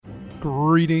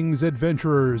Greetings,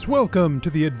 adventurers. Welcome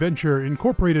to the Adventure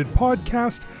Incorporated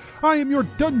podcast. I am your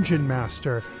Dungeon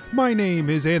Master. My name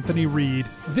is Anthony Reed.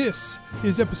 This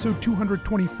is episode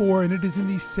 224, and it is in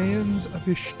the Sands of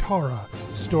Ishtara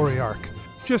story arc.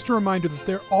 Just a reminder that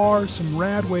there are some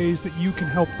rad ways that you can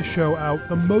help the show out.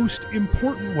 The most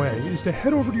important way is to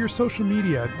head over to your social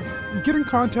media and get in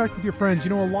contact with your friends. You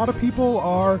know, a lot of people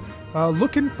are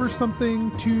looking for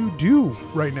something to do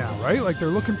right now, right? Like they're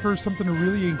looking for something to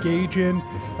really engage in.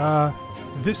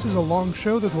 This is a long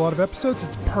show. There's a lot of episodes.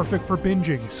 It's perfect for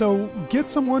binging. So get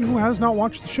someone who has not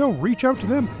watched the show. Reach out to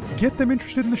them. Get them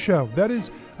interested in the show. That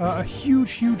is a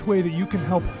huge, huge way that you can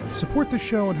help support the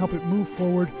show and help it move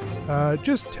forward.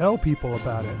 Just tell people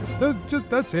about it.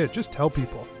 That's it. Just tell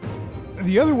people.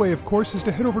 The other way, of course, is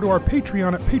to head over to our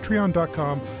Patreon at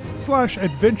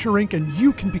patreon.com/adventureinc, and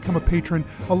you can become a patron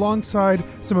alongside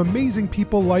some amazing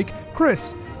people like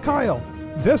Chris, Kyle,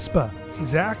 Vespa,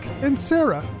 Zach, and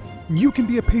Sarah. You can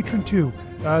be a patron too.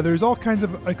 There's all kinds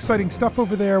of exciting stuff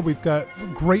over there. We've got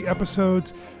great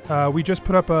episodes. We just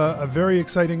put up a very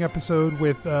exciting episode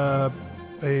with a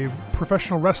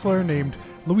professional wrestler named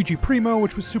Luigi Primo,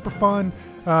 which was super fun.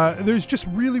 There's just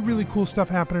really, really cool stuff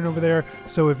happening over there.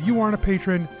 So if you aren't a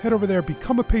patron, head over there,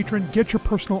 become a patron, get your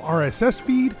personal RSS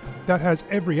feed that has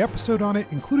every episode on it,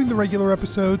 including the regular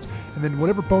episodes, and then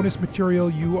whatever bonus material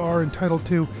you are entitled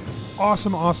to.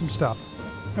 Awesome, awesome stuff.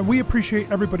 And we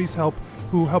appreciate everybody's help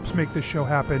who helps make this show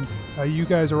happen. You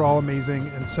guys are all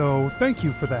amazing, and so thank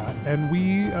you for that. And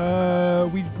we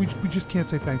just can't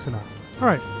say thanks enough. All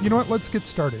right, you know what? Let's get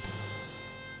started.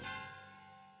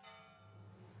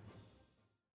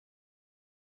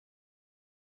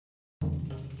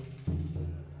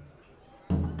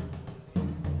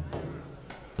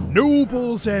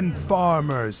 Nobles and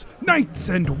farmers, knights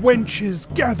and wenches,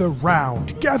 gather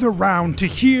round to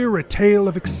hear a tale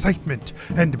of excitement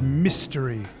and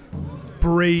mystery.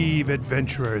 Brave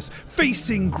adventurers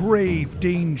facing grave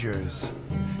dangers.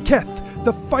 Keth,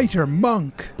 the fighter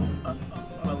monk. A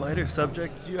lighter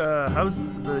subject, how's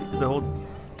the whole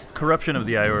corruption of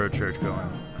the Iora Church going?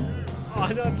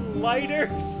 On a lighter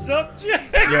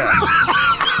subject? Yeah.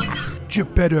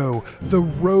 Geppetto, the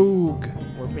rogue.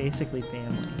 We're basically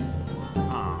family.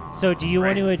 So do you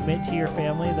want to admit to your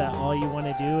family that all you want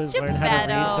to do is learn how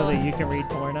to read so that you can read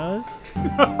pornos?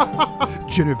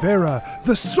 Genevera,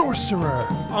 the sorcerer.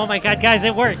 Oh my god, guys,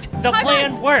 it worked. The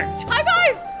plan worked. High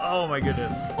fives! Oh my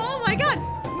goodness. Oh my god.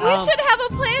 We should have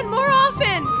a plan more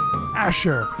often.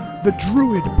 Asher, the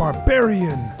druid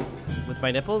barbarian. With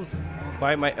my nipples?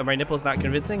 Why are my nipples not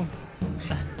convincing?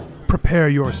 Prepare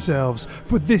yourselves,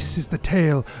 for this is the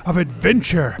tale of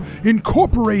Adventure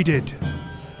Incorporated.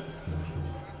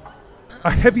 A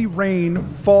heavy rain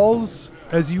falls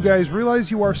as you guys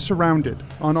realize you are surrounded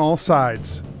on all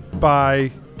sides by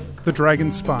the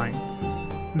dragon's spine.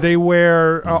 They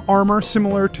wear armor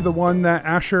similar to the one that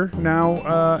Asher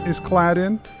now is clad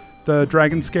in. The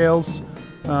dragon scales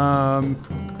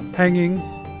hanging,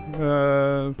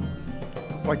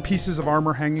 like pieces of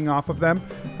armor hanging off of them.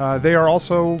 They are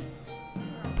also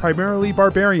primarily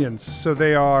barbarians, so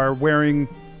they are wearing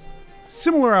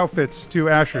similar outfits to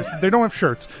Asher's. They don't have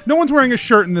shirts. No one's wearing a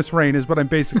shirt in this rain is what I'm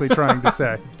basically trying to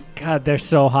say. God, they're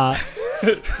so hot.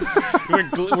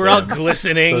 We're all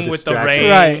glistening with the rain.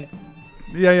 Right.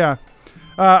 Yeah.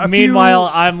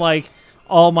 Meanwhile, I'm like,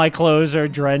 all my clothes are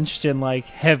drenched and like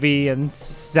heavy and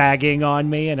sagging on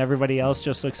me, and everybody else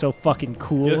just looks so fucking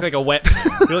cool. You look like a wet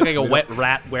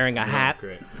rat wearing a hat.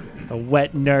 Great. A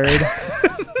wet nerd.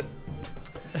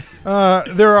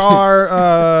 There are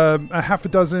a half a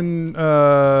dozen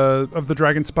of the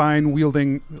dragon spine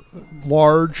wielding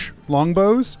large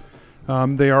longbows.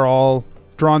 They are all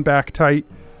drawn back tight,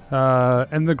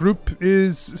 and the group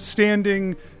is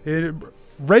standing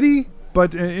ready,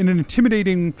 but in an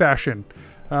intimidating fashion.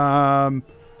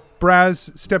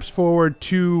 Braz steps forward,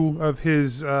 two of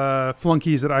his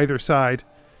flunkies at either side,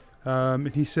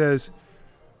 and he says,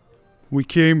 "We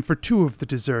came for two of the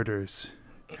deserters.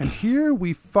 And here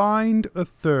we find a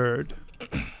third."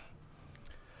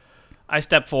 I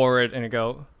step forward and I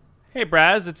go, "Hey,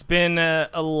 Braz, it's been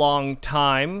a long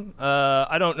time.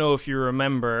 I don't know if you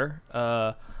remember,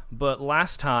 but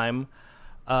last time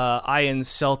I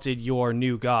insulted your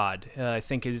new god. I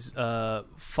think his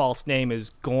false name is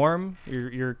Gorm,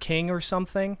 your king or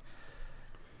something."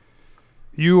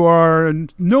 "You are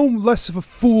no less of a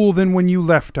fool than when you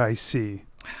left, I see."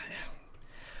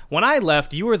 When I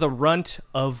left, you were the runt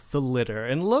of the litter,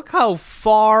 and look how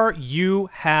far you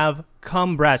have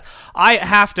come, Braz. I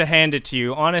have to hand it to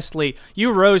you. Honestly,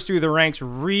 you rose through the ranks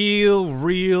real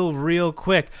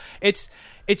quick. It's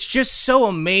just so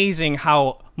amazing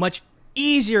how much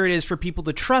easier it is for people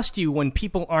to trust you when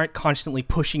people aren't constantly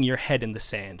pushing your head in the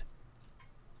sand.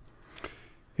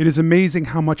 It is amazing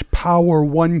how much power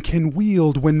one can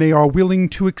wield when they are willing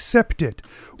to accept it.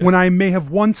 When I may have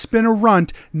once been a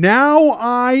runt, now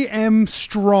I am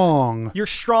strong. You're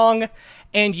strong,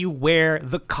 and you wear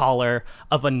the collar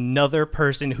of another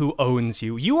person who owns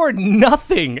you. You are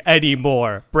nothing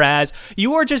anymore, Braz.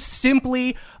 You are just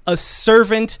simply a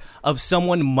servant of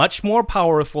someone much more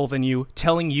powerful than you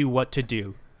telling you what to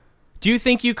do. Do you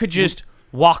think you could just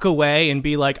walk away and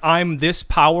be like, I'm this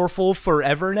powerful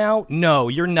forever now? No,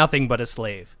 you're nothing but a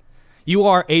slave. You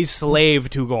are a slave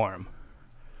to Gorm.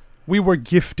 We were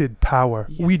gifted power.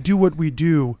 Yeah. We do what we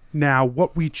do now,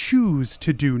 what we choose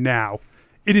to do now.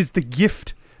 It is the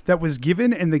gift that was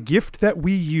given and the gift that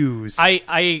we use.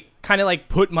 I kind of like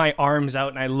put my arms out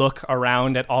and I look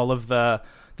around at all of the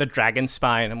dragon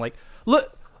spine. I'm like,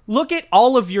 look at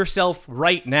all of yourself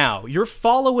right now. You're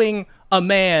following a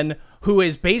man who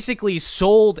has basically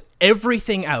sold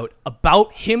everything out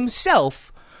about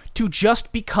himself to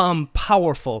just become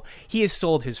powerful. He has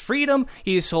sold his freedom.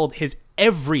 He has sold his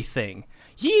everything.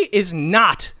 He is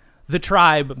not the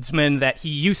tribesman that he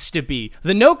used to be.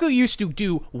 The Noku used to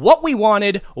do what we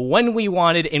wanted, when we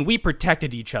wanted, and we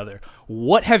protected each other.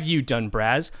 What have you done,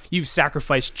 Braz? You've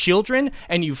sacrificed children,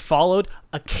 and you've followed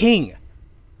a king.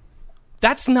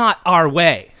 That's not our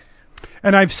way.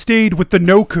 And I've stayed with the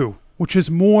Noku, which is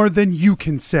more than you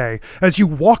can say, as you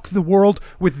walk the world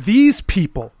with these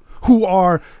people who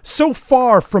are so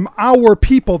far from our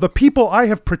people, the people I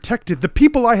have protected, the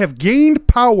people I have gained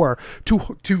power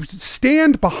to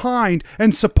stand behind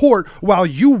and support while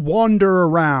you wander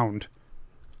around.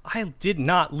 I did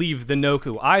not leave the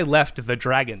Noku. I left the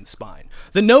dragon spine.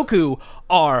 The Noku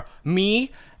are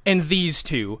me and these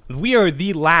two. We are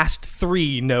the last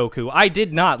three Noku. I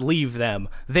did not leave them.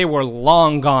 They were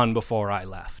long gone before I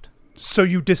left. So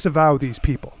you disavow these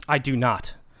people? I do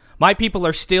not. My people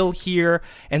are still here,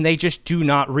 and they just do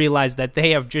not realize that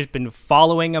they have just been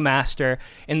following a master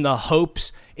in the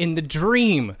hopes, in the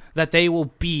dream that they will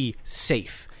be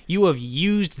safe. You have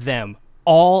used them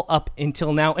all up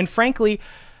until now, and frankly,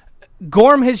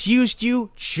 Gorm has used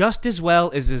you just as well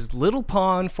as his little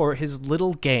pawn for his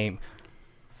little game.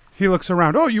 He looks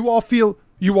around. Oh, you all feel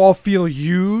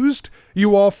used?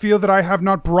 You all feel that I have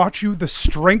not brought you the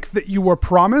strength that you were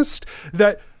promised?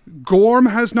 That Gorm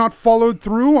has not followed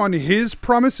through on his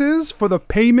promises for the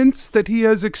payments that he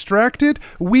has extracted?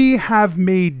 We have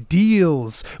made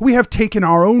deals. We have taken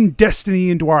our own destiny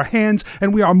into our hands,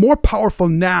 and we are more powerful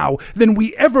now than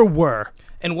we ever were.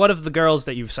 And what of the girls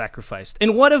that you've sacrificed?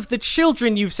 And what of the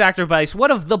children you've sacrificed?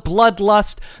 What of the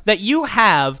bloodlust that you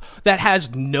have that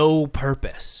has no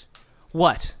purpose?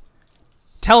 What?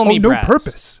 Tell me, no Braz.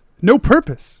 Purpose. No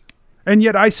purpose. And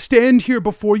yet I stand here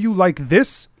before you like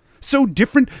this? So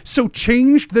different, so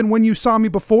changed than when you saw me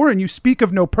before, and you speak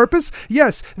of no purpose?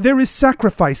 Yes, there is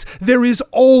sacrifice. There is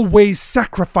always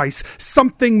sacrifice.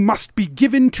 Something must be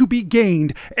given to be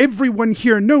gained. Everyone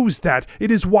here knows that. It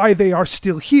is why they are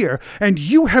still here. And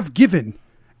you have given.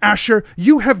 Asher,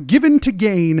 you have given to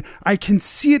gain. I can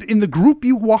see it in the group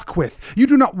you walk with. You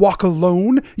do not walk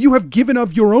alone. You have given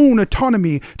of your own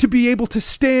autonomy to be able to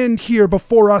stand here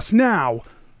before us now.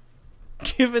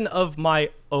 Given of my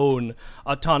own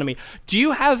autonomy. Do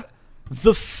you have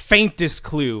the faintest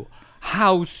clue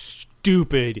how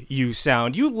stupid you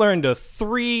sound? You learned a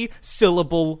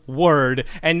 3-syllable word,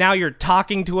 and now you're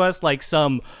talking to us like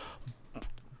some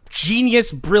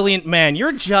genius, brilliant man.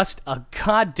 You're just a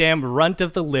goddamn runt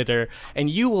of the litter, and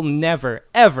you will never,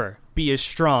 ever be as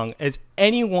strong as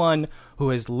anyone who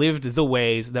has lived the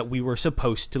ways that we were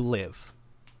supposed to live.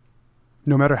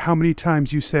 No matter how many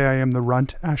times you say I am the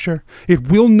runt, Asher, it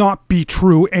will not be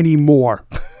true anymore.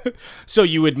 So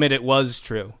you admit it was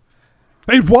true?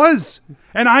 It was!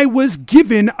 And I was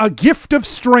given a gift of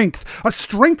strength, a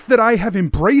strength that I have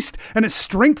embraced, and a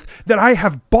strength that I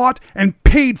have bought and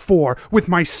paid for with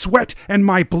my sweat and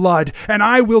my blood, and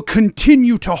I will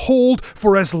continue to hold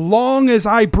for as long as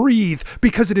I breathe,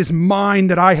 because it is mine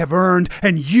that I have earned,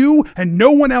 and you and no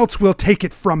one else will take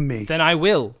it from me. Then I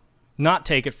will not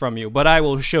take it from you, but I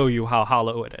will show you how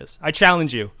hollow it is. I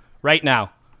challenge you right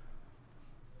now.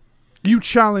 You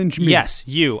challenge me? Yes,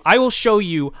 you. I will show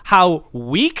you how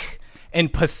weak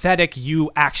and pathetic you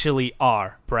actually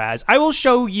are, Braz. I will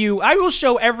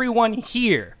show everyone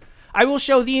here. I will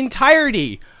show the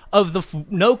entirety of the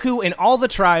Noku and all the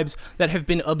tribes that have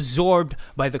been absorbed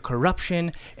by the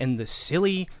corruption and the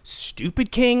silly,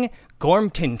 stupid king, Gorm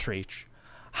Tintrich,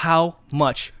 how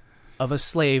much of a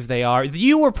slave they are.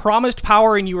 You were promised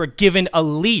power and you were given a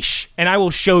leash, and I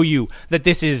will show you that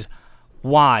this is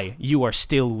why you are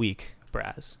still weak,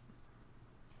 Braz.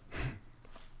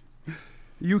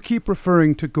 You keep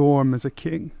referring to Gorm as a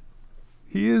king.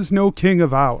 He is no king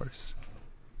of ours.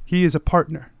 He is a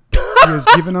partner. He has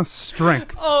given us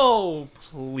strength. Oh,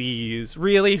 please.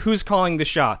 Really? Who's calling the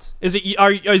shots? Is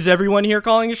everyone here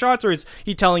calling the shots, or is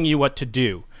he telling you what to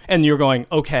do? And you're going,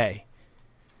 okay.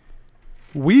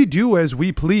 We do as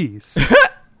we please.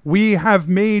 We have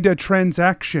made a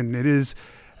transaction. It is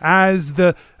as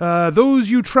those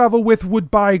you travel with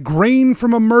would buy grain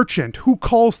from a merchant. Who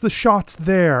calls the shots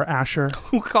there, Asher?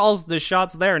 Who calls the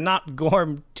shots there? Not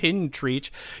Gorm Tintreach.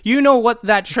 You know what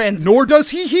that Nor does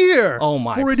he here. Oh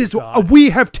my For it is God. we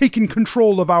have taken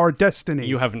control of our destiny.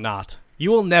 You have not.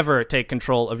 You will never take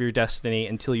control of your destiny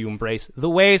until you embrace the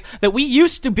ways that we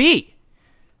used to be.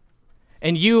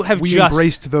 And you have We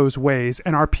embraced those ways,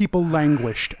 and our people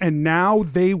languished, and now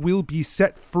they will be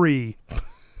set free.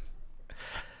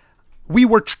 We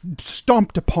were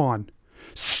stomped upon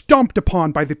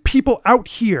by the people out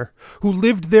here who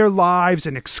lived their lives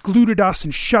and excluded us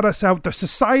and shut us out, the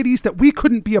societies that we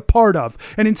couldn't be a part of.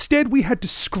 And instead we had to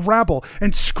scrabble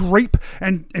and scrape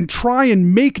and try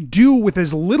and make do with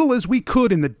as little as we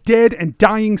could in the dead and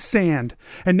dying sand.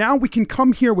 And now we can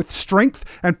come here with strength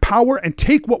and power and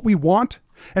take what we want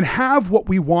and have what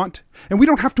we want, and we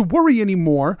don't have to worry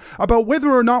anymore about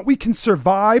whether or not we can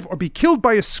survive or be killed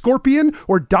by a scorpion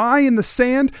or die in the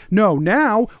sand. No,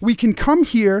 now we can come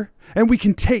here and we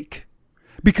can take,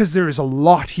 because there is a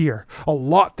lot here, a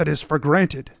lot that is for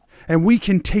granted, and we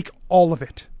can take all of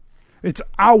it. It's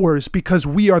ours because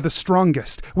we are the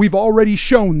strongest. We've already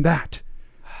shown that.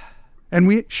 And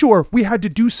we had to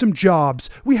do some jobs.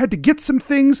 We had to get some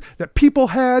things that people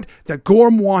had that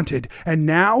Gorm wanted. And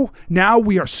now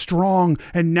we are strong.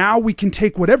 And now we can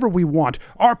take whatever we want.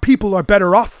 Our people are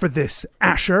better off for this,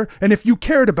 Asher. And if you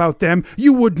cared about them,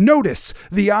 you would notice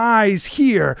the eyes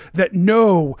here that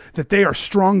know that they are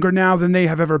stronger now than they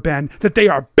have ever been. That they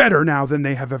are better now than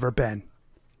they have ever been.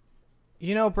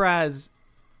 You know, Braz,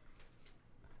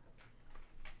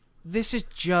 this is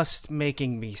just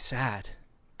making me sad.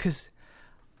 Because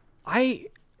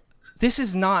this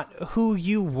is not who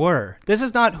you were. This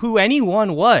is not who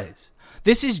anyone was.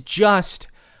 This is just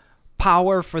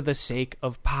power for the sake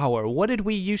of power. What did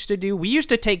we used to do? We used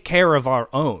to take care of our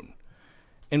own.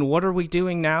 And what are we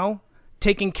doing now?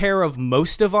 Taking care of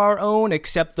most of our own,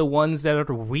 except the ones that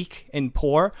are weak and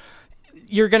poor.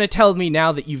 You're going to tell me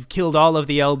now that you've killed all of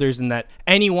the elders and that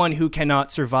anyone who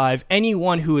cannot survive,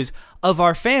 anyone who is of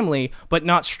our family but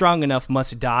not strong enough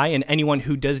must die, and anyone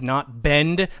who does not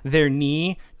bend their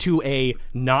knee to a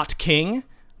not king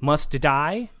must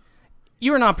die?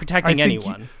 You're not protecting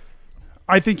anyone.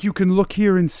 I think you can look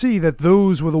here and see that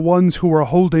those were the ones who were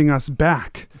holding us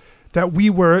back. That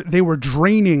they were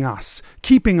draining us,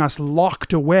 keeping us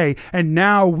locked away, and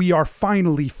now we are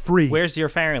finally free. Where's your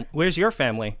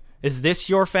family? Is this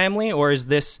your family, or is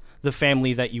this the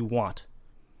family that you want?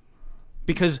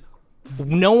 Because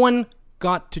no one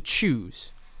got to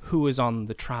choose who is on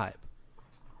the tribe.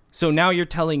 So now you're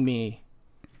telling me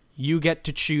you get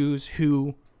to choose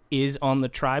who is on the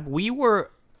tribe? We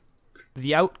were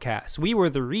the outcasts. We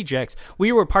were the rejects.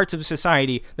 We were parts of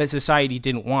society that society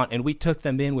didn't want, and we took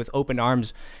them in with open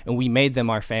arms, and we made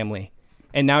them our family.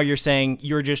 And now you're saying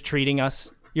you're treating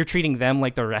them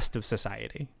like the rest of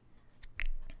society.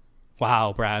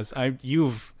 Wow, Braz,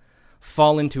 you've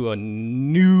fallen to a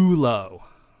new low.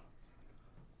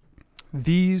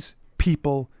 These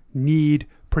people need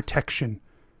protection.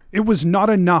 It was not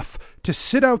enough to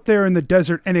sit out there in the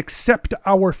desert and accept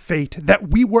our fate, that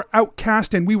we were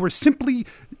outcast and we were simply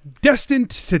destined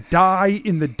to die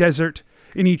in the desert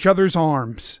in each other's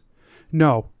arms.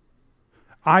 No,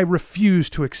 I refuse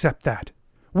to accept that.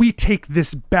 We take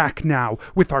this back now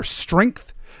with our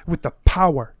strength, with the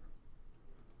power.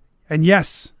 And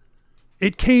yes,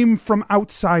 it came from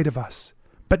outside of us,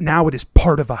 but now it is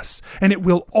part of us, and it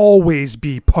will always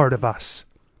be part of us.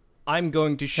 I'm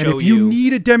going to show you. And if you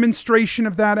need a demonstration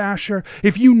of that, Asher,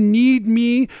 if you need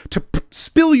me to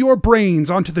spill your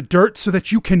brains onto the dirt so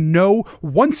that you can know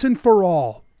once and for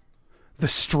all the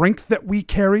strength that we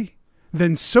carry,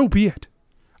 then so be it.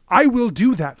 I will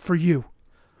do that for you.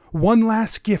 One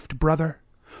last gift, brother.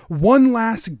 One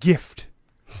last gift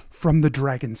from the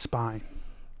dragon spine.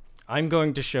 I'm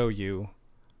going to show you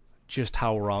just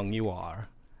how wrong you are,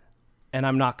 and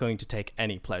I'm not going to take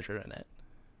any pleasure in it.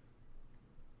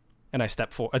 And I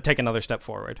take another step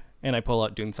forward, and I pull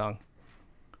out Doonsong.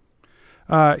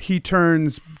 He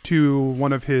turns to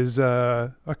one of his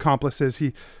accomplices.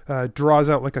 He draws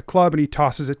out like a club, and he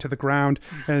tosses it to the ground.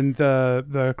 And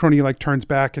the crony turns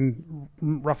back and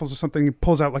ruffles or something. He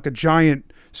pulls out like a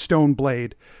giant stone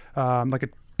blade, like a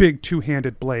big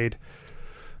two-handed blade.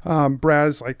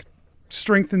 Braz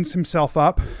strengthens himself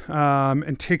up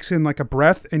and takes in like a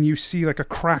breath, and you see like a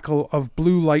crackle of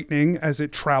blue lightning as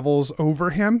it travels over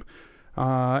him,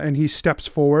 and he steps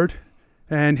forward,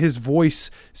 and his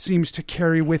voice seems to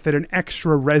carry with it an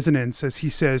extra resonance as he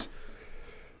says,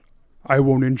 "I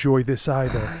won't enjoy this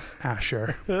either,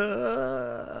 Asher."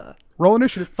 Roll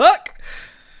initiative. Fuck!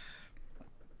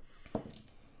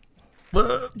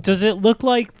 Does it look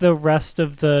like the rest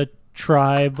of the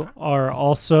tribe are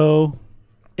also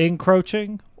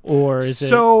encroaching, or is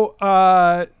So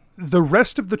the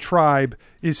rest of the tribe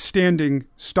is standing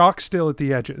stock still at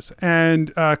the edges,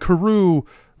 and Karoo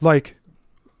like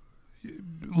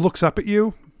looks up at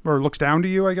you, or looks down to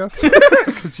you, I guess,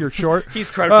 because you're short. He's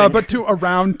crouching. But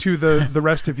around to the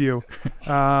rest of you,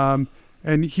 and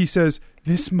he says,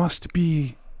 "This must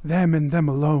be them and them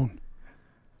alone."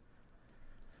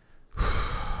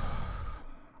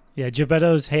 Yeah,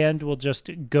 Gebetto's hand will just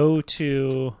go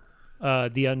to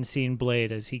the unseen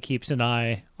blade as he keeps an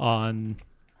eye on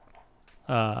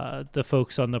the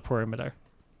folks on the perimeter.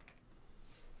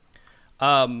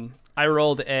 I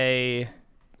rolled a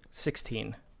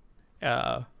 16.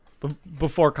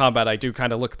 Before combat, I do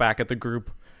kind of look back at the group,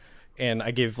 and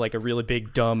I give like a really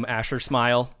big dumb Asher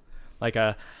smile, like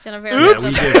a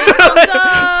Oops!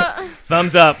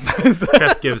 thumbs up.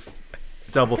 Keth gives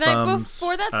double thumbs.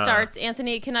 Before that starts,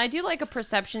 Anthony, can I do like a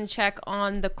perception check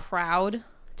on the crowd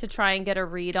to try and get a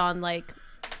read on like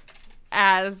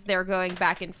as they're going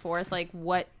back and forth, like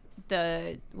what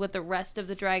the rest of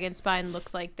the dragon spine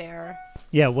looks like there?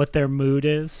 Yeah, what their mood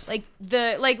is. Like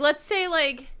let's say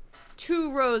like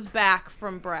 2 rows back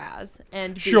from Braz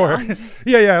and Sure. beyond.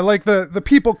 Yeah. Like the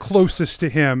people closest to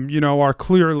him, are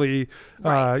clearly,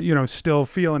 Right. still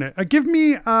feeling it. Give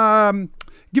me an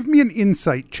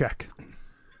insight check.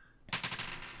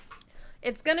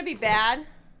 It's gonna be bad.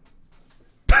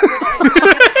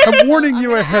 I'm warning you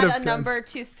gonna ahead add of a time. number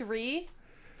to 3.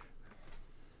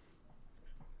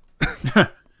 I'm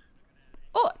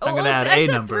gonna add it's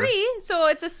a number. 3, so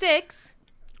it's a 6.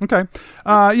 Okay.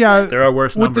 Yeah. There are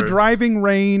worse With numbers. the driving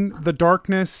rain, the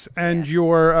darkness, and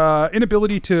your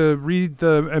inability to read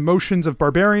the emotions of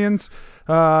barbarians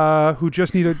who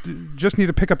just need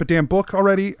to pick up a damn book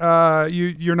already,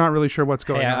 you're not really sure what's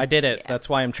going Yeah, on. I did it. That's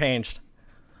why I'm changed.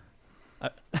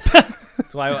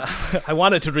 That's why I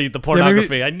wanted to read the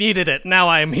pornography. I needed it. Now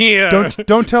I am here.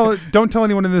 Don't tell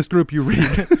anyone in this group you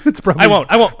read. It's probably I won't.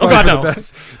 Oh God, no.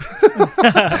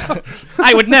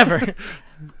 I would never.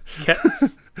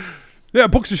 Yeah,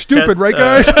 books are stupid, Yes, right,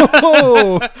 guys?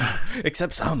 Oh.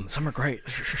 Except some. Some are great.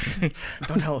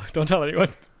 Don't tell anyone.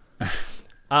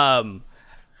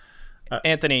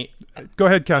 Anthony. Go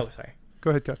ahead, Kath. Oh, sorry. Go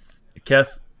ahead, Kath.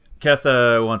 Keth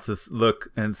wants to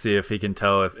look and see if he can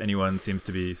tell if anyone seems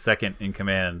to be second in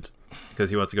command,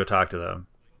 because he wants to go talk to them,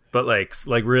 but like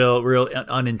real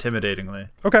unintimidatingly.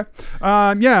 Okay.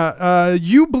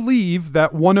 You believe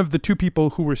that one of the 2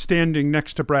 people who were standing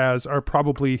next to Braz are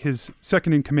probably his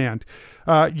second in command.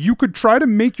 You could try to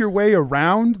make your way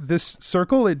around this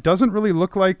circle. It doesn't really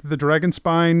look like the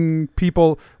Dragonspine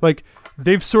people, like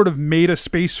they've sort of made a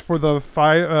space for the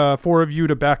 4 of you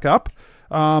to back up.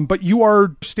 But you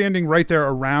are standing right there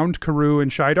around Karoo and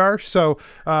Shidar, so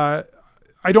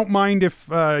I don't mind if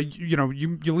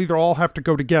you'll either all have to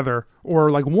go together, or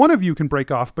like one of you can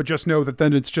break off, but just know that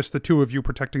then it's just the 2 of you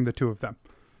protecting the 2 of them.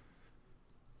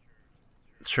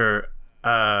 Sure.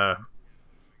 Yeah.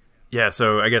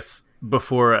 So I guess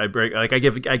before I break, like I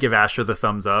give Asher the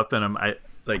thumbs up, and I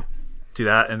do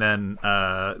that, and then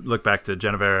look back to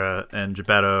Genevera and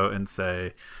Gebetto and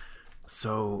say,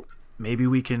 so maybe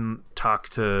we can talk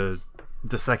to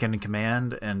the second in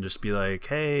command and just be like,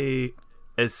 hey,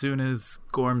 as soon as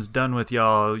Gorm's done with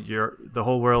y'all, the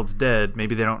whole world's dead.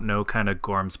 Maybe they don't know kind of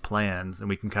Gorm's plans, and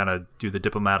we can kind of do the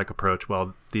diplomatic approach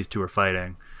while these 2 are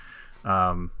fighting.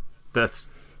 That's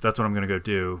what I'm gonna go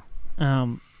do.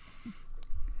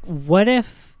 What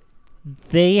if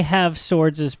they have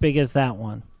swords as big as that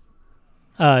one?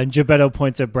 Gebetto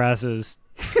points at Brass's.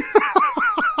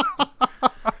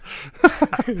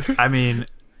 I mean,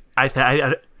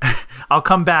 I'll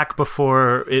come back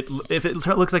before it. If it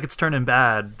looks like it's turning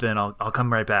bad, then I'll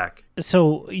come right back.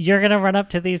 So you're gonna run up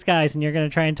to these guys and you're gonna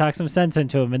try and talk some sense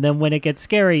into them, and then when it gets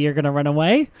scary, you're gonna run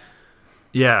away.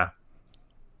 Yeah.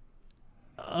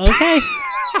 Okay.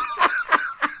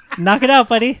 Knock it out,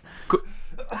 buddy.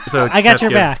 So I got Keth your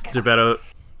gives back. Gebetto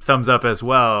thumbs up as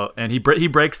well, and he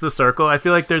breaks the circle. I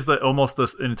feel like there's almost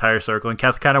this entire circle, and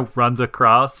Keth kind of runs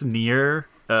across near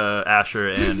Asher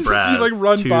and Brad like,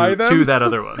 run to, by them? to that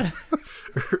other one.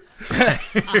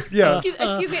 Yeah.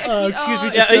 Excuse me.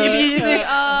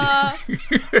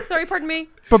 Sorry, pardon me.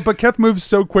 But Keth moves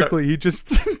so quickly, he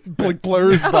just like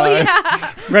blurs Oh by.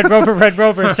 yeah. Red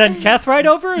Rover, send Keth right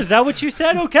over? Is that what you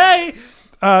said? Okay.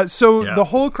 So Yeah. the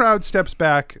whole crowd steps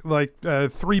back, like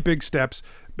 3 big steps.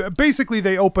 Basically,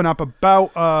 they open up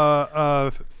about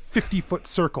a 50-foot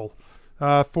circle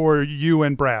for you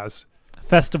and Braz.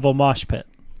 Festival mosh pit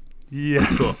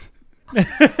Yes.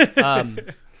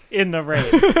 in the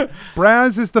rain.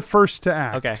 Braz is the first to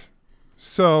act. Okay.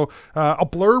 So a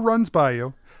blur runs by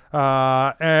you,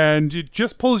 and it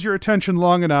just pulls your attention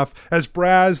long enough as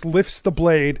Braz lifts the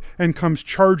blade and comes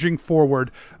charging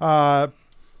forward.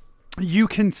 You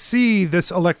can see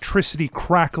this electricity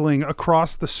crackling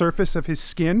across the surface of his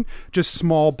skin, just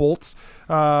small bolts.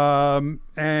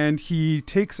 And he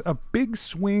takes a big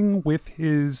swing with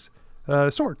his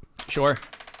sword. Sure.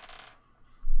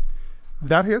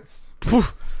 That hits.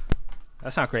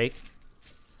 That's not great.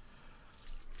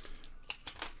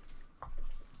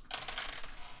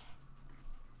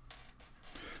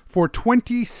 For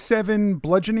 27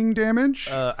 bludgeoning damage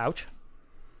Ouch.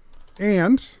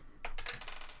 and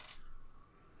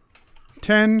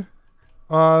 10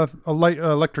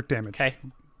 electric damage. Okay.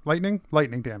 Lightning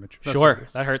damage. That's what Sure. it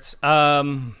is. That hurts.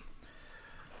 Ouchies.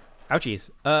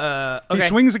 Okay. He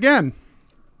swings again.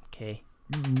 Okay.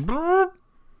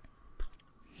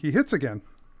 He hits again.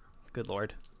 Good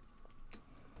lord.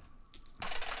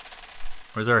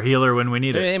 Where's our healer when we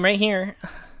need it? I'm right here.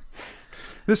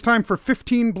 This time for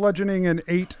 15 bludgeoning and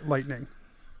 8 lightning.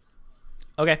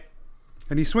 Okay.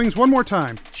 And he swings one more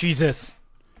time. Jesus.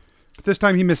 But this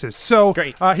time he misses. So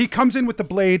Great. He comes in with the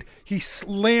blade. He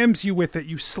slams you with it.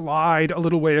 You slide a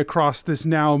little way across this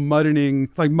now muddying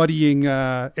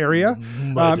area.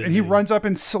 And he runs up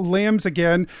and slams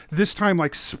again. This time,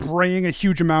 like spraying a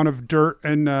huge amount of dirt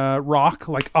and rock,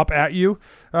 like up at you.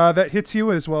 That hits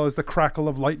you, as well as the crackle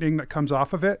of lightning that comes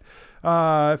off of it.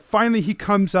 Finally, he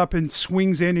comes up and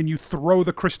swings in, and you throw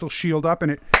the crystal shield up,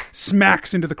 and it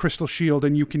smacks into the crystal shield,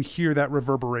 and you can hear that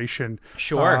reverberation.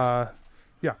 Sure.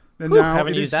 Yeah. And Whew, now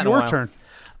haven't it used is that in a your while. turn.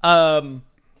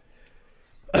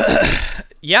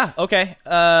 Yeah, okay.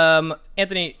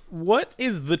 Anthony, what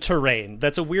is the terrain?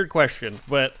 That's a weird question,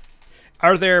 but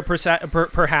are there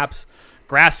perhaps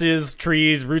grasses,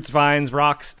 trees, roots, vines,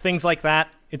 rocks, things like that?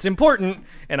 It's important,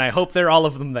 and I hope they're all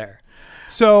of them there.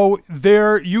 So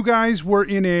you guys were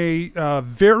in a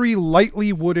very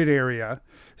lightly wooded area.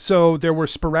 So there were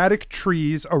sporadic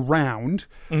trees around,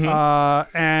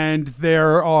 and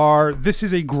this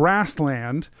is a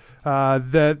grassland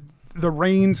that the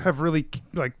rains have really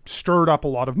like stirred up a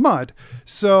lot of mud.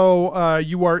 So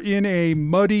you are in a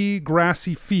muddy,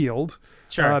 grassy field.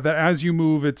 Sure. That as you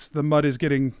move, the mud is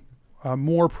getting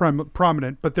more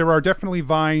prominent. But there are definitely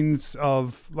vines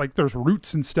of there's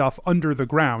roots and stuff under the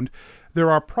ground.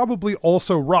 There are probably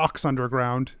also rocks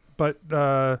underground, but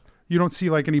you don't see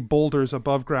any boulders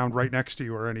above ground right next to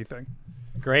you or anything.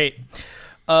 Great.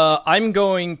 I'm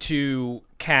going to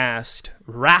cast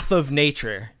Wrath of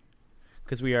Nature,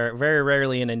 because we are very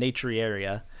rarely in a naturey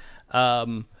area.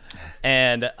 And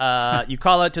you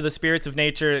call out to the spirits of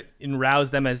nature and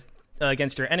rouse them as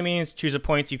against your enemies. Choose a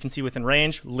point you can see within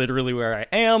range, literally where I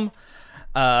am.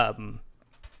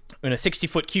 In a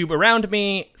 60-foot cube around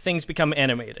me, things become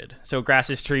animated. So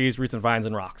grasses, trees, roots and vines,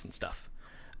 and rocks and stuff.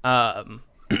 And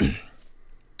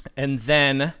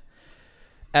then,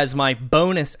 as my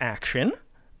bonus action,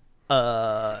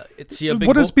 it's a big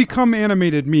What does become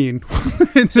animated mean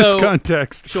in this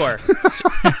context? Sure.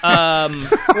 Cell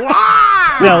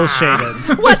shaded.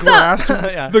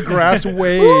 The grass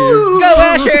waves. Go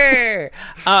Asher!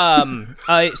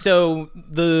 So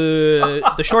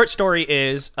the short story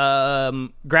is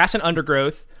grass and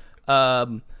undergrowth.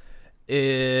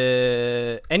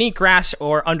 Any grass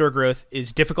or undergrowth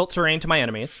is difficult terrain to my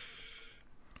enemies.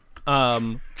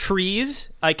 Trees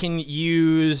I can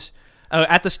use.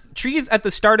 At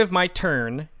the start of my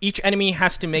turn, each enemy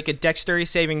has to make a dexterity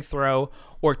saving throw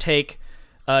or take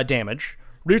damage.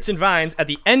 Roots and vines, at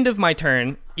the end of my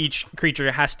turn, each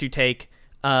creature has to take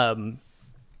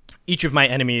each of my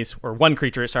enemies, or one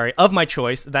creature, sorry, of my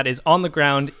choice that is on the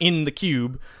ground in the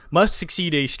cube must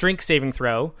succeed a strength saving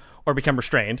throw or become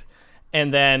restrained.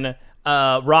 And then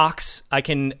rocks, I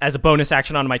can, as a bonus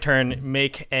action on my turn,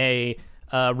 make a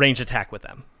ranged attack with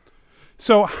them.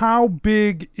 So how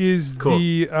big is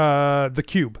the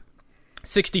cube?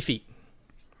 60 feet.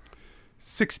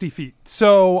 60 feet.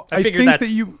 So I figure think that's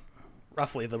that you...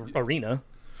 roughly the arena.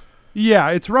 Yeah,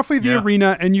 it's roughly the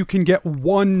arena, and you can get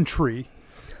one tree.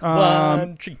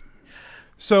 One tree.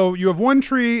 So you have one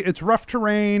tree. It's rough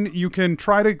terrain. You can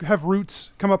try to have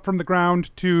roots come up from the ground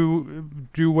to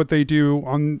do what they do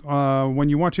on when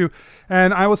you want to.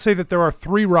 And I will say that there are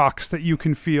 3 rocks that you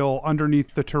can feel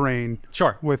underneath the terrain.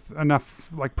 Sure. With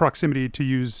enough proximity to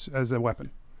use as a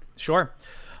weapon. Sure.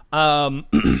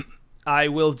 I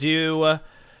will do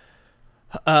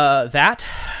that,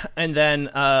 and then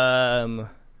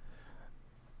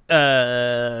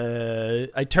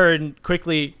I turn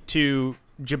quickly to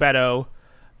Gebetto,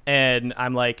 and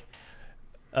I'm like,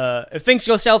 if things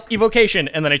go south, evocation,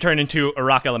 and then I turn into a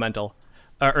rock elemental,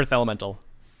 earth elemental.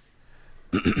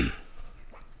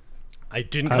 I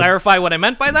didn't clarify what I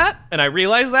meant by that, and I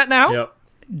realize that now. Yep.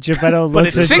 Gebetto But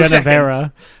looks it's at 6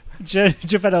 Genevera.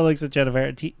 Gebetto looks at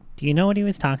Genevera. Do you know what he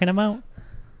was talking about?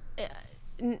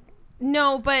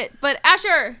 No, but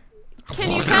Asher,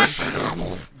 can you catch?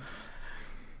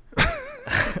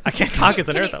 I can't talk as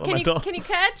an earth elemental. Can you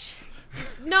catch?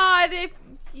 Nod if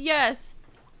yes.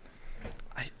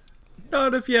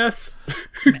 Not if yes.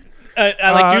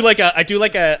 I do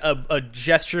like a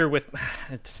gesture with.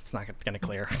 It's not gonna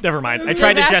clear. Never mind. I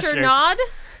tried to Does gesture. Asher nod?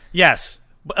 Yes,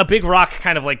 a big rock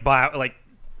kind of like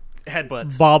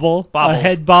headbutts. Bobbles. A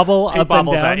head bobble He up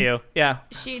bobbles and down. at you. Yeah.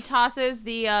 She tosses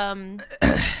the boop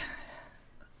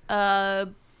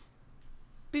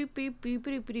boop boop boop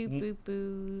boop boop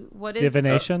boop. What is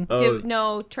Divination.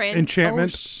 no trans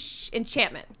Enchantment.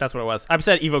 Enchantment. That's what it was. I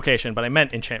said evocation, but I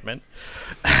meant enchantment.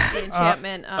 The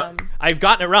enchantment. I've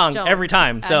gotten it wrong Stone. every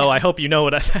time, so I hope you know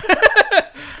what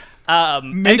I.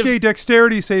 Make a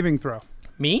dexterity saving throw.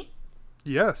 Me?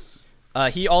 Yes.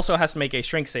 He also has to make a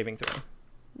strength saving throw.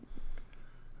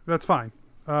 That's fine.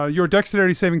 Your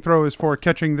dexterity saving throw is for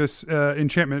catching this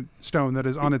enchantment stone that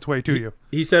is on its way to you.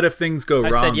 He said if things go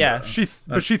wrong. I said yeah.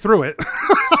 But she threw it.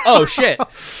 Oh shit!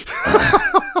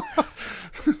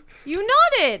 You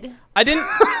nodded. I didn't.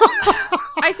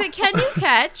 I said, "Can you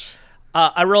catch?"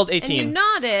 I rolled And you 18.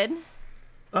 nodded.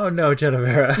 Oh no,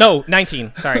 Genevera. No,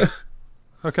 19. Sorry.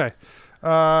 Okay.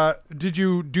 Did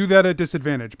you do that at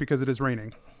disadvantage because it is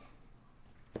raining?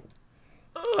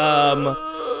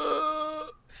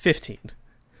 15.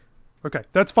 Okay,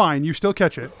 that's fine. You still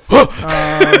catch it.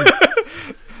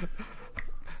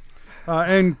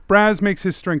 And Braz makes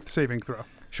his strength saving throw.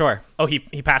 Sure. Oh, he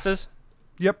passes.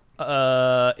 Yep.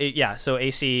 Yeah. So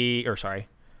AC, or sorry,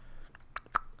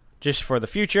 just for the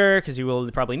future, because you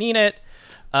will probably need it.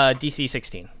 DC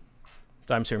 16.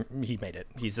 So I'm sure he made it.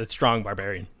 He's a strong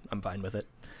barbarian. I'm fine with it.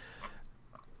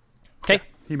 Okay,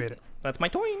 He made it. that's my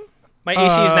toy. My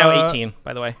AC is now 18,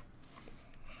 by the way.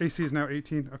 AC is now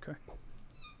 18. Okay.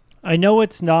 I know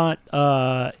it's not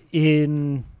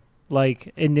in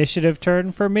like initiative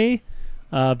turn for me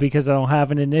because I don't have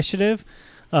an initiative.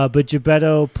 But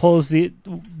Gebetto pulls the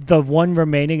one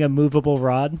remaining immovable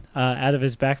rod out of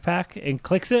his backpack and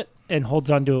clicks it and holds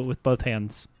onto it with both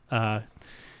hands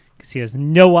because he has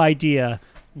no idea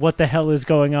what the hell is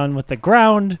going on with the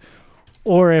ground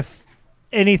or if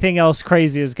anything else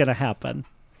crazy is going to happen.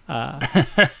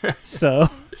 So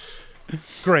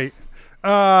Great.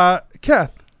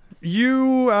 Keth,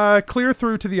 you clear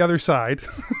through to the other side.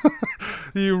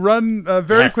 You run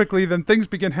very quickly, then things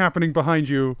begin happening behind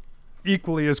you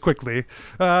equally as quickly.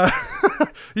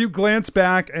 You glance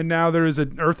back, and now there is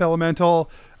an earth elemental.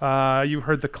 You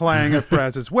heard the clang of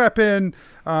Braz's weapon.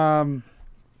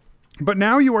 But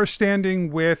now you are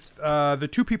standing with the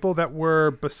 2 people that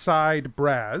were beside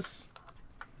Braz.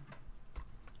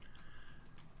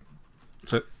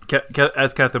 So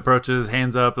as Keth approaches,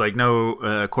 hands up, like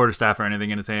no quarterstaff or anything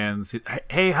in his hands.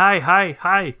 Hey, hi.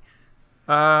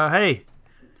 Hey.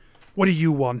 What do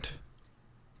you want?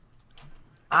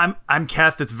 I'm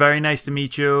Keth. It's very nice to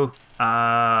meet you.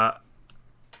 Who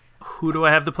do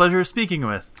I have the pleasure of speaking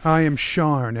with? I am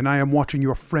Sharn, and I am watching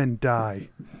your friend die.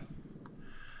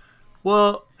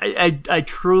 Well, I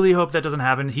truly hope that doesn't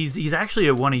happen. He's actually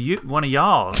one of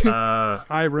y'all.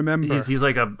 I remember. He's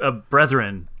like a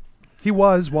brethren. He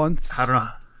was once. I don't know.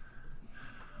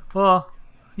 Well,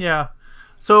 yeah.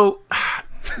 So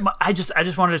I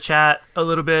just wanted to chat a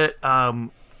little bit.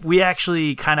 We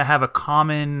actually kind of have a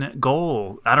common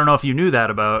goal. I don't know if you knew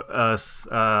that about us.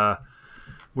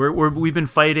 We've been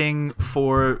fighting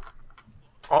for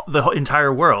the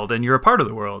entire world, and you're a part of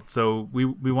the world. So we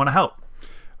want to help.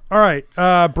 All right,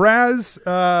 Braz.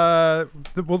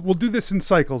 We'll do this in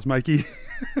cycles, Mikey.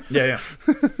 Yeah.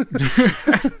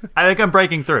 I think I'm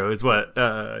breaking through. Is what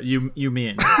you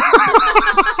mean?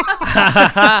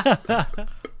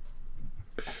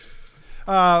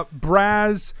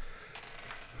 Braz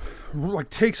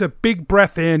takes a big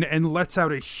breath in and lets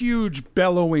out a huge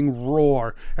bellowing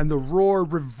roar, and the roar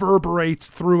reverberates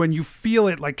through, and you feel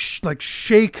it like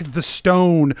shake the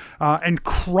stone and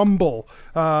crumble.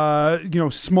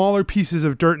 Smaller pieces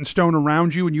of dirt and stone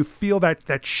around you, and you feel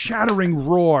that shattering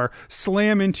roar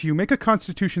slam into you. Make a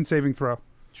Constitution saving throw.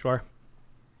 Sure.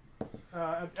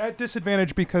 At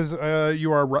disadvantage because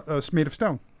you are made of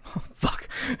stone. Fuck.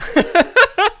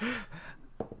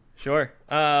 Sure.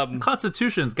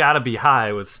 Constitution's got to be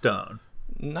high with stone.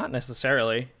 Not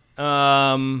necessarily.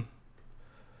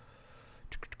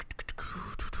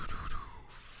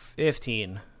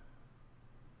 15.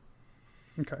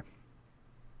 Okay.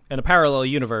 In a parallel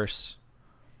universe,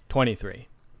 23.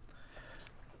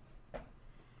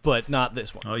 But not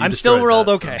this one. Oh, you I'm still destroyed rolled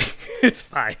that, okay. so. It's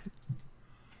fine.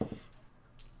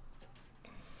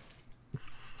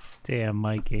 Damn,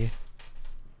 Mikey.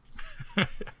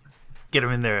 Get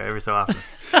him in there every so often.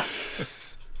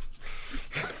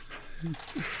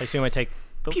 I assume I take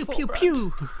the Pew, full pew, brunt.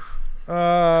 pew.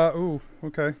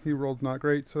 Okay. He rolled not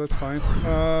great, so that's fine.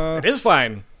 It is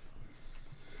fine.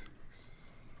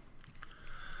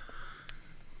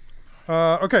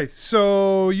 Okay,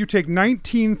 so you take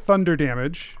 19 thunder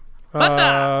damage.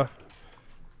 Thunder!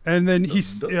 And then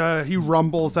he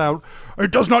rumbles out,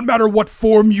 "It does not matter what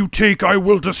form you take, I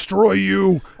will destroy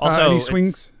you." Also, and he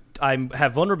swings. I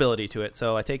have vulnerability to it,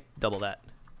 so I take double that.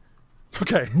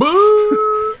 Okay.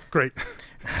 Great.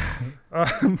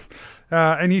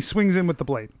 And he swings in with the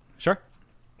blade. Sure.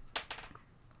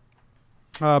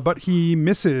 But he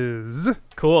misses.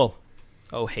 Cool.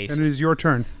 Oh, haste. And it is your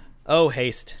turn. Oh,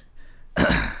 haste.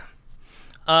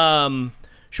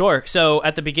 Sure. So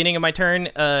at the beginning of my turn,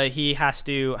 I have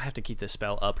to keep this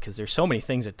spell up because there's so many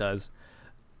things it does.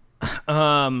 He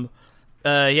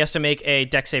has to make a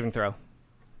dex saving throw.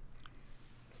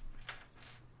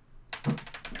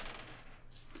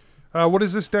 What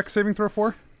is this dex saving throw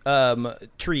for?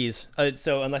 Trees.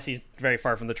 So unless he's very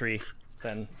far from the tree,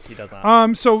 then he does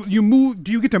not. So you move.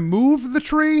 Do you get to move the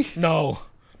tree? No.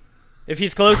 If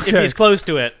he's close, Okay. to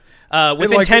it,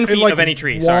 within 10 feet of any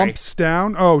tree. Sorry. Womps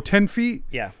down. Oh, 10 feet?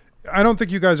 Yeah. I don't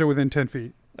think you guys are within 10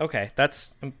 feet. Okay,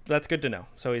 that's good to know.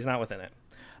 So he's not within it.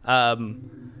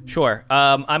 Sure.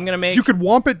 I'm gonna make. You could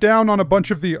womp it down on a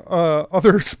bunch of the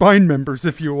other spine members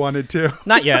if you wanted to.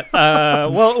 Not yet.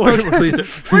 Well, Please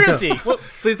don't. we're gonna see. Well,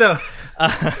 Please don't.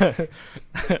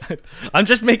 I'm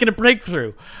just making a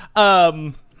breakthrough.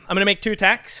 I'm gonna make 2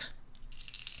 attacks.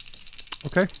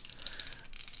 Okay.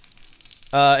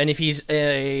 And if he's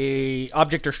a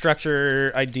object or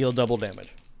structure, I deal double damage.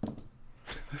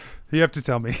 You have to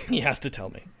tell me. He has to tell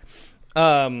me.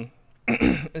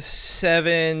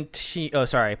 17. Oh,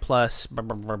 sorry. Plus.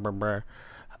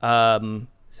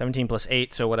 17 plus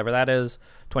 8, so whatever that is.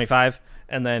 25,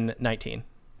 and then 19.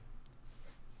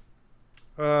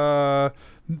 Wait,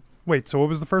 so what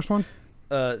was the first one?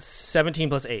 17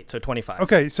 plus 8, so 25.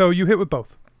 Okay, so you hit with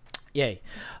both. Yay.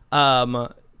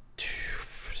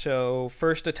 So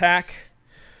first attack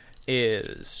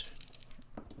is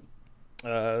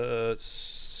I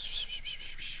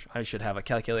should have a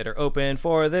calculator open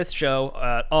for this show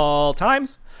at all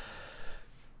times.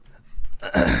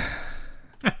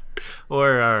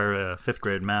 Or our 5th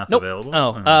grade math Nope. available.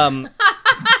 Oh,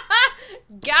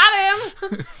 Got him.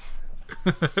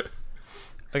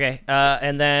 okay.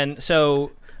 And then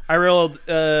so I rolled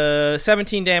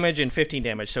 17 damage and 15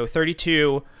 damage, so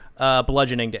 32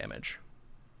 bludgeoning damage.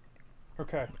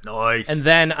 Okay. Nice. And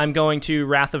then I'm going to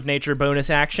Wrath of Nature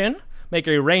bonus action, make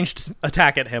a ranged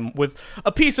attack at him with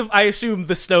a piece of, I assume,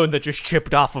 the stone that just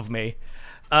chipped off of me,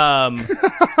 and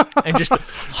just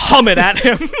hum it at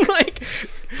him.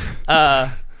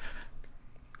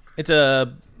 It's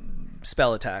a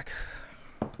spell attack,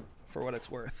 for what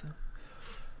it's worth.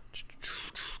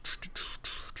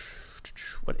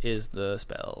 What is the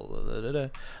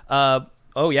spell?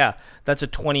 Oh yeah, that's a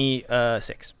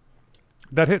 26.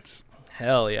 That hits.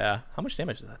 Hell yeah. How much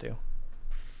damage does that do?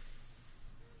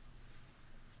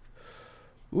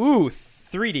 Ooh,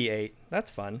 3d8.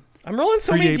 That's fun. I'm rolling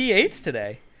so many 3d8. d8s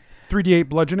today. 3d8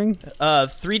 bludgeoning.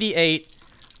 3d8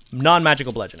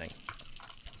 non-magical bludgeoning,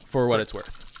 for what it's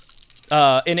worth.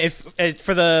 And if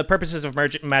for the purposes of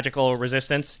magical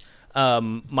resistance,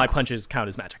 my punches count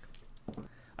as magic.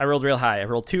 I rolled real high. I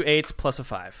rolled 2 8s plus a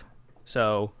 5.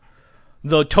 So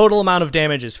the total amount of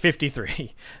damage is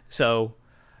 53. So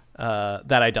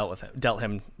that I dealt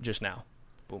him just now.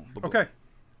 Boom, boom, boom. Okay.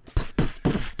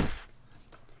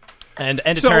 And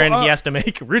end of So, turn, he has to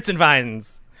make roots and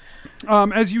vines.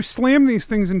 As you slam these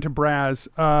things into Braz,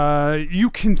 you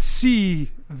can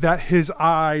see that his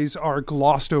eyes are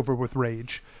glossed over with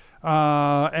rage.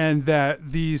 and that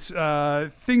these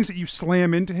things that you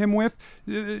slam into him with,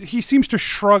 he seems to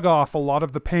shrug off a lot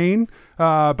of the pain,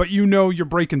 but you know you're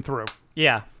breaking through.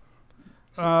 Yeah.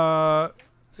 So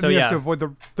you have to avoid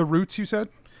the roots, you said?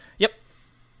 Yep.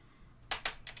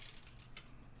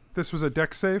 This was a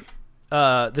dex save?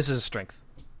 This is a strength.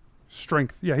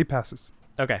 Strength. Yeah, he passes.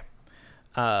 Okay.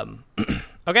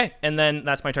 Okay, and then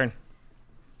that's my turn.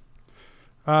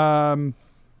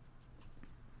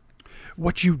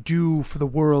 What you do for the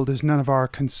world is none of our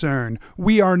concern.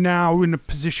 We are now in a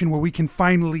position where we can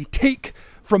finally take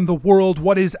from the world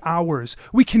what is ours.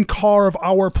 We can carve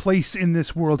our place in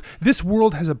this world. This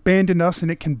world has abandoned us, and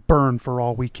it can burn for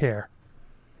all we care.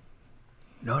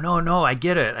 No, I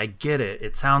get it.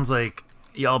 It sounds like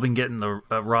y'all been getting the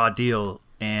raw deal,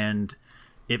 and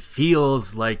it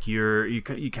feels like you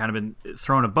kind of been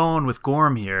throwing a bone with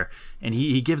Gorm here, and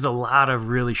he gives a lot of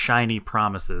really shiny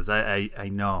promises. I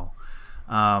know.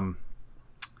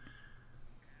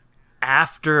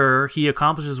 After he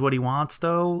accomplishes what he wants,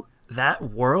 though, that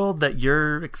world that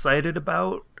you're excited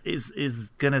about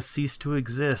is gonna cease to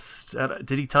exist.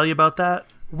 Did he tell you about that?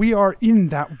 We are in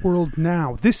that world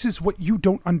now. This is what you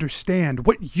don't understand.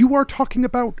 What you are talking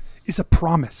about is a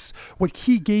promise. What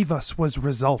he gave us was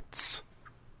results.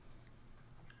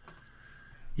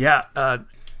 Yeah,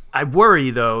 I worry,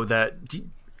 though, that...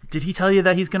 Did he tell you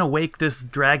that he's going to wake this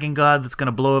dragon god that's going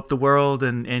to blow up the world,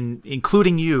 and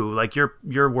including you, like your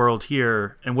world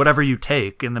here, and whatever you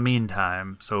take in the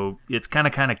meantime? So it's kind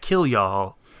of kill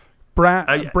y'all.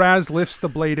 Braz lifts the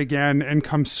blade again and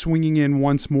comes swinging in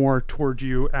once more toward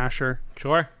you, Asher.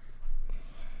 Sure.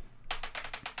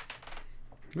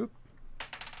 Oop.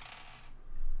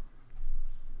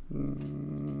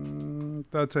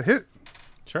 That's a hit.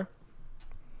 Sure.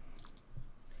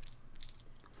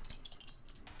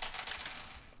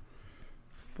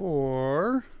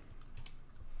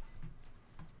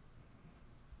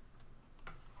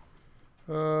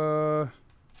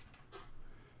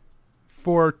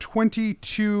 For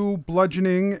 22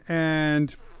 bludgeoning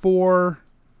and 4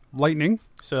 lightning.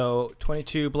 So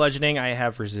 22 bludgeoning, I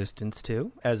have resistance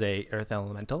to as a earth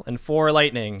elemental, and 4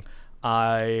 lightning,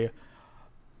 I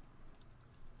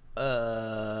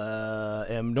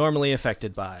am normally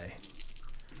affected by.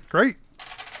 Great.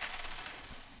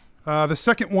 The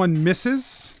second one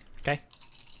misses. Okay.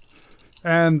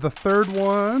 And the third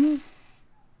one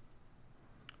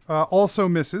also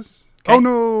misses. Okay. Oh,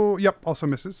 no. Yep, also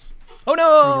misses. Oh,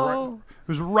 no! It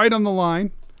was right on the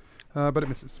line, but it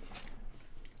misses.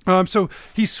 So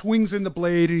he swings in the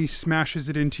blade and he smashes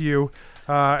it into you.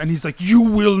 And he's like, you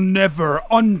will never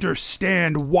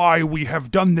understand why we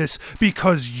have done this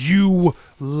because you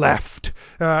left.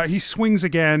 He swings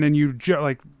again and you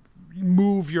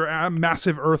move your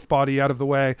massive earth body out of the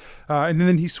way. And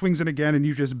then he swings it again and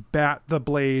you just bat the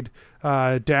blade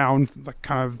down, like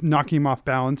kind of knocking him off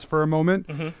balance for a moment.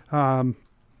 Mm-hmm.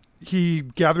 He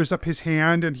gathers up his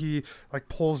hand and he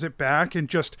pulls it back and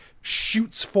just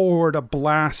shoots forward a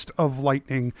blast of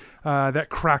lightning that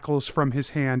crackles from his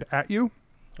hand at you.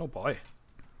 Oh boy.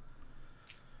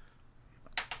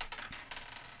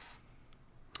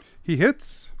 He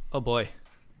hits. Oh boy.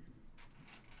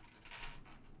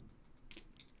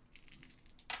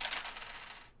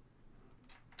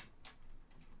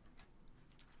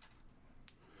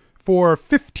 For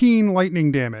 15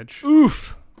 lightning damage.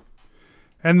 Oof.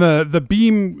 And the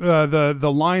beam,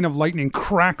 the line of lightning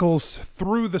crackles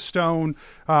through the stone,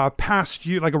 past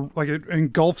you, like it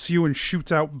engulfs you and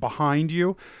shoots out behind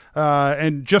you,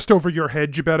 and just over your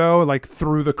head, Gebetto,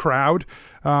 through the crowd.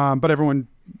 But everyone,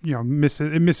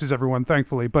 misses everyone,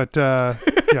 thankfully. But yeah,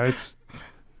 it's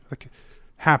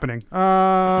happening.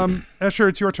 Escher,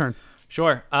 it's your turn.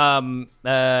 Sure. Have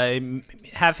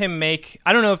him make.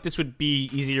 I don't know if this would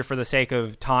be easier for the sake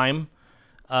of time.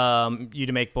 You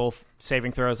to make both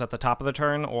saving throws at the top of the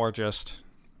turn, or just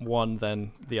one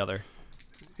then the other.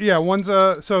 Yeah, one's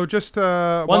so just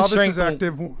one while strength, this is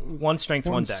active, one strength,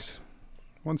 one dex.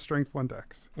 One strength, one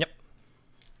dex. Yep.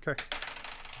 Okay.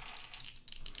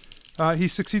 He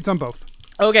succeeds on both.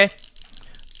 Okay.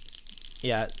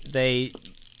 Yeah, they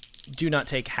do not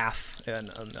take half on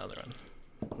the other one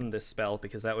in this spell,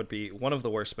 because that would be one of the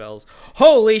worst spells.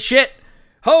 Holy shit!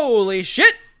 Holy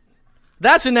shit!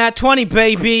 That's a nat 20,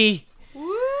 baby.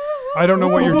 I don't know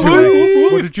what you're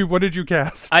doing. What did you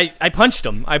cast? I punched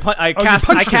him. I cast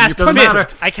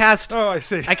fist. I cast. Oh, I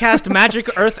see. I cast magic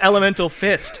earth elemental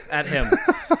fist at him.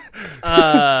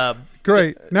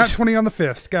 Great. Nat 20 on the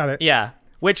fist. Got it. Yeah,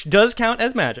 which does count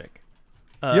as magic.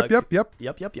 Yep. Yep.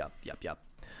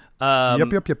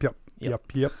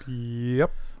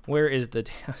 Where is the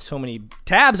so many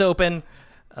tabs open?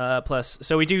 plus.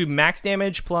 So we do max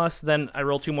damage plus. Then I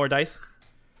roll 2 more dice.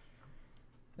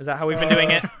 Is that how we've been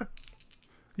doing it?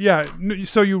 Yeah.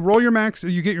 So you roll your max.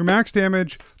 You get your max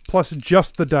damage plus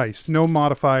just the dice. No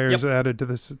modifiers added to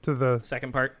this. To the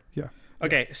second part. Yeah.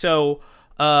 Okay. So,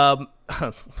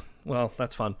 well,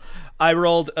 that's fun. I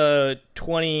rolled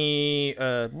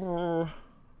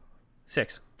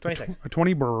 26. 26. A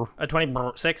 20 burr. A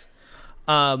 26.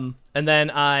 And then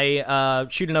I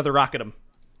shoot another rock at him.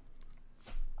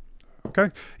 Okay.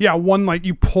 Yeah, one like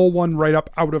you pull one right up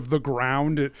out of the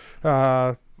ground. It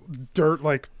dirt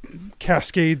like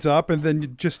cascades up and then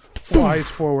it just flies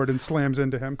forward and slams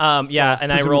into him. Yeah,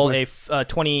 and I roll presumably. a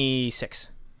 26.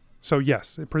 So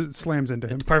yes, it slams into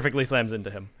him. It perfectly slams into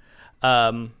him.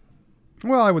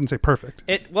 Well, I wouldn't say perfect.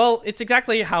 It's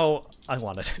exactly how I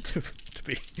wanted it to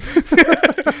be,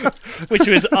 which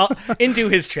was into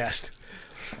his chest,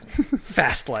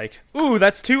 fast like. Ooh,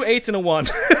 that's 2 8s and a 1.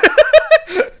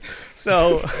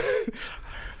 So,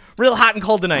 real hot and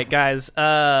cold tonight, guys.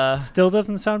 Still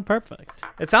doesn't sound perfect.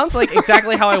 It sounds like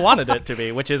exactly how I wanted it to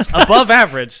be, which is above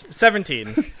average,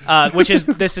 17.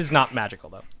 This is not magical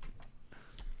though.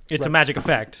 It's a magic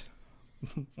effect.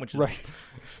 Which is right.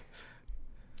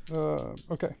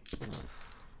 Okay.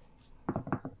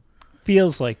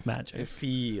 Feels like magic. It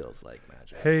feels like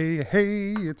magic. Hey,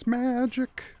 it's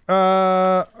magic.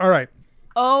 All right.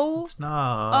 Oh. It's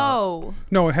not. Oh.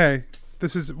 No, hey.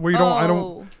 This is where you don't. I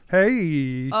don't.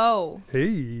 Hey. Oh.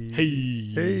 Hey.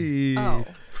 Hey. Hey. Oh.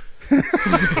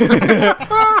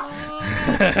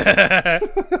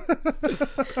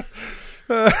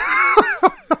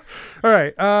 All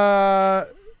right.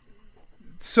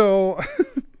 So,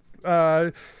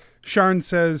 Sharn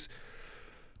says,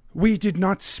 "We did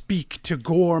not speak to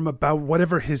Gorm about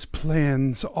whatever his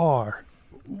plans are.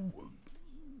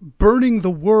 Burning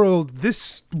the world,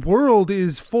 this world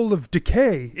is full of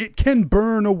decay. It can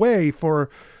burn away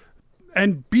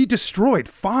and be destroyed.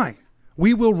 Fine.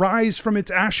 We will rise from its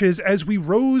ashes as we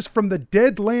rose from the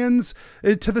dead lands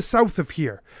to the south of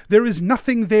here. There is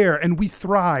nothing there, and we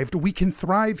thrived. We can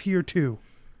thrive here too."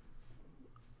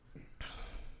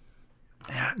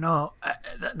 Yeah, no,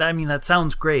 I mean, that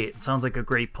sounds great. It sounds like a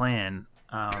great plan.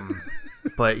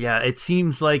 But yeah, it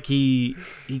seems like he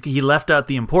left out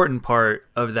the important part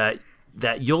of that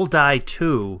you'll die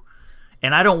too.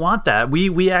 And I don't want that.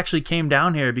 We actually came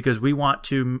down here because we want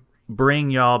to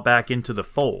bring y'all back into the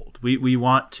fold. We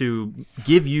want to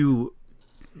give you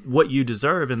what you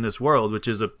deserve in this world, which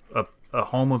is a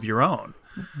home of your own.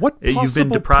 What You've been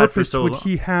possible deprived for purpose so would long.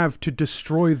 he have to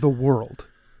destroy the world?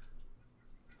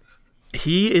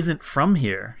 He isn't from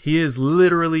here. He is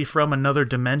literally from another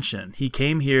dimension. He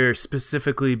came here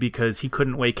specifically because he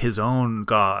couldn't wake his own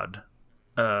god,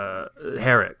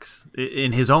 Herix,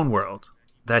 in his own world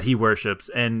that he worships.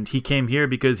 And he came here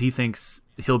because he thinks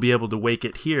he'll be able to wake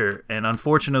it here. And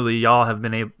unfortunately, y'all have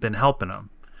been helping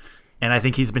him. And I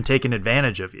think he's been taking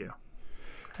advantage of you.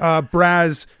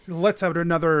 Braz lets out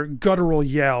another guttural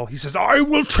yell. He says, "I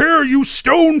will tear you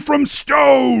stone from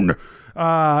stone!"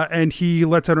 And he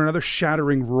lets out another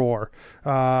shattering roar.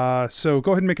 So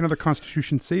go ahead and make another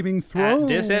Constitution saving throw. At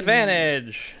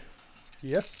disadvantage.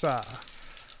 Yes, sir.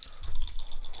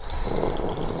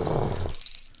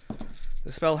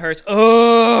 The spell hurts.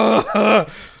 Oh!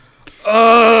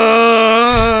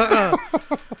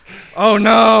 Oh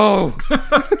no!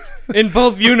 In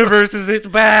both universes, it's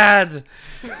bad.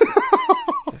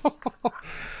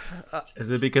 Is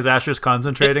it because Asher's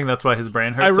concentrating? That's why his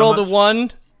brain hurts I rolled so a much?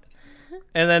 1,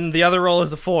 and then the other roll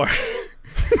is a 4.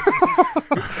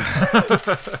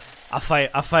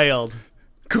 I failed.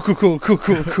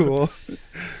 Cool.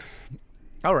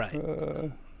 All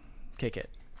right. Kick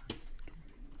it.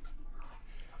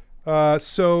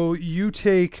 So you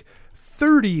take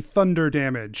 30 thunder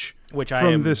damage Which I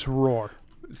from am. this roar.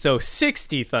 So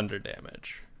 60 thunder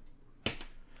damage.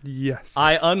 Yes.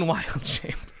 I unwild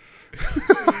shape.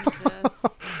 Jesus.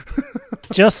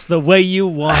 Just the way you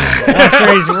want it.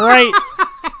 Asher, he's right.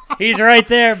 He's right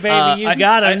there, baby. You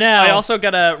got him now. I also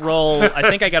gotta roll. I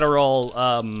think I gotta roll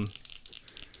to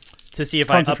see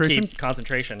if I Concentration? upkeep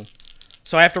concentration.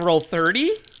 So I have to roll 30.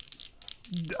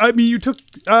 I mean, you took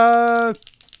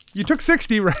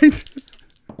 60, right?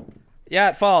 Yeah,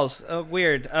 it falls.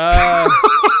 Weird. I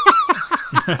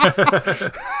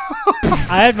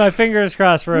had my fingers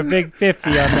crossed for a big 50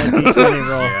 on that D20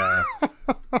 roll. Yeah.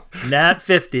 Nat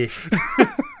 50.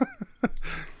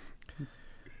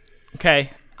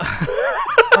 Okay.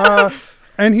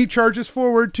 And he charges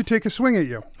forward to take a swing at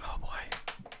you. Oh boy.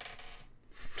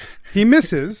 He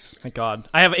misses. Thank God.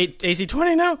 I have AC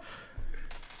 20 now.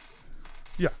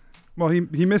 Yeah. Well,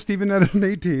 he missed even at an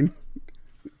 18.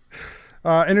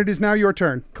 And it is now your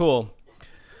turn. Cool.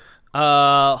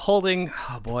 Holding.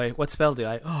 Oh boy, what spell do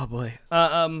I? Oh boy.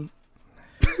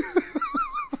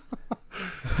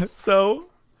 So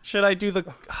should I do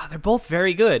the? Oh, they're both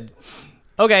very good.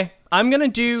 Okay, I'm gonna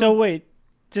do. So wait,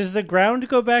 does the ground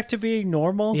go back to being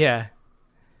normal? Yeah.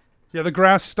 Yeah, the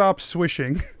grass stops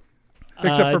swishing,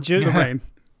 except for the rain.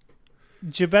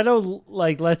 Gebetto,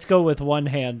 let's go with one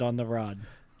hand on the rod.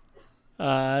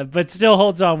 But still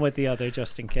holds on with the other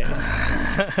just in case.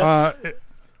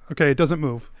 Okay, it doesn't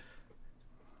move.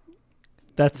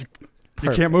 That's You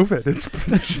perfect. can't move it. It's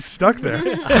just stuck there,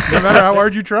 no matter how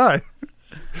hard you try.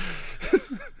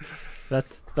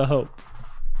 That's the hope.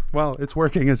 Well, it's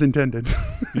working as intended.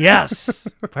 Yes.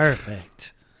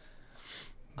 Perfect.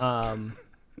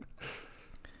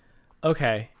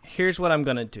 Okay, here's what I'm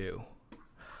gonna do.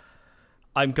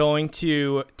 I'm going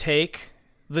to take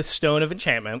the Stone of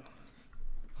Enchantment.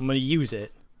 I'm gonna use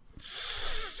it.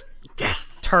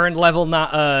 Yes. Turn level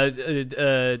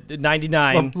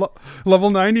 99.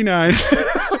 Level 99.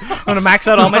 I'm gonna max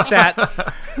out all my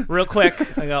stats real quick.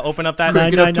 I gotta open up that.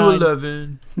 Crank it up to 999.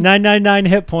 11. 999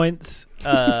 hit points.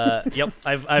 Yep.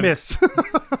 I've Miss.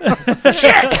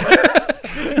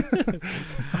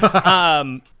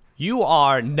 You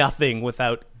are nothing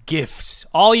without gifts.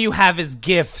 All you have is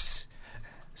gifts.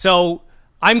 So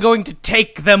I'm going to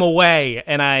take them away,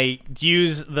 and I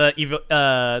use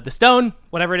the stone,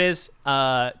 whatever it is,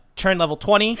 turn level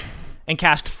 20, and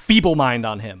cast Feeble Mind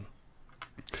on him.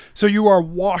 So you are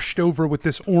washed over with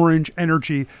this orange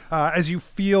energy as you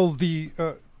feel the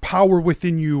power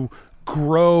within you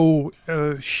grow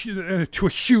to a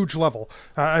huge level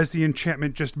as the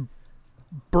enchantment just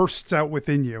bursts out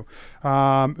within you.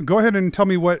 Go ahead and tell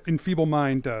me what Enfeeble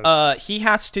Mind does. He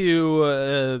has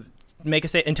to make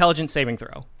a intelligence saving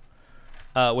throw,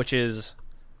 which is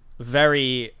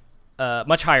very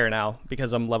much higher now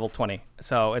because I'm level 20.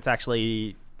 So it's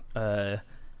actually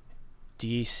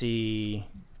DC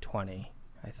 20,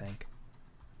 I think.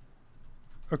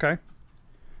 Okay.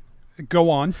 Go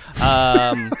on.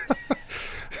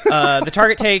 The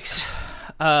target takes...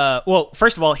 well,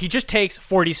 first of all, he just takes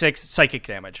 46 psychic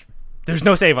damage. There's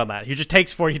no save on that. He just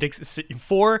takes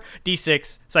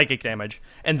 4d6 psychic damage,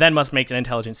 and then must make an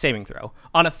intelligence saving throw.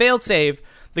 On a failed save,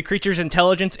 the creature's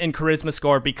intelligence and charisma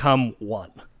score become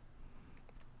 1.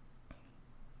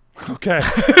 Okay.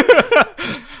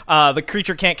 The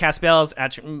creature can't cast spells,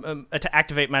 to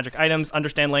activate magic items,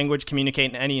 understand language, communicate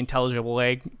in any intelligible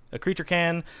way a creature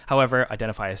can. However,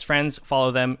 identify his friends, follow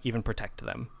them, even protect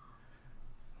them.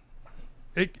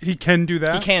 He can do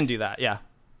that? He can do that, yeah.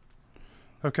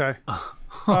 Okay.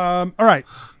 All right.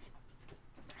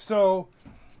 So,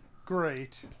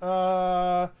 great.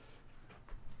 Roll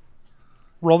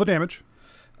the damage.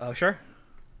 Oh, sure.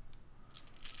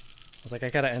 I was like, I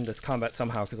gotta end this combat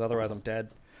somehow, because otherwise I'm dead.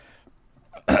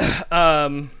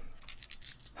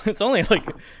 It's only like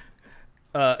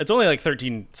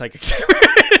 13 psychic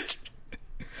damage.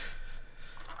 I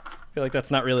feel like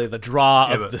that's not really the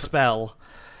draw of the spell.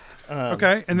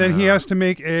 Okay, and then he has to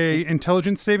make a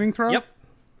intelligence saving throw? Yep.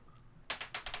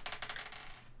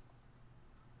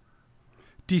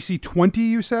 DC 20,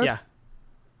 you said? Yeah.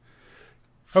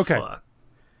 Okay. Fuck.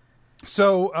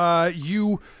 So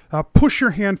you push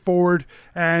your hand forward,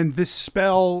 and this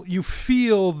spell, you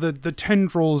feel the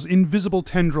tendrils, invisible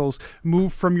tendrils,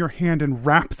 move from your hand and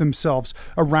wrap themselves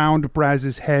around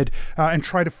Braz's head and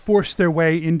try to force their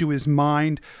way into his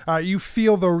mind. You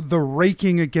feel the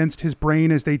raking against his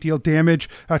brain as they deal damage,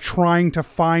 trying to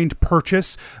find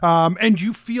purchase. And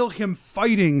you feel him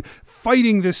fighting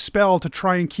this spell to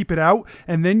try and keep it out,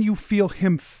 and then you feel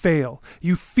him fail.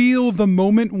 You feel the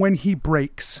moment when he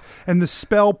breaks, and the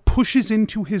spell pushes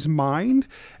into his mind,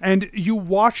 and you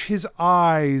watch his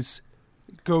eyes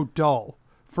go dull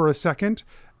for a second,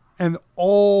 and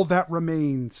all that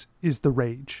remains is the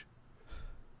rage.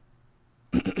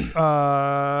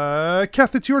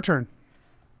 Keth, it's your turn.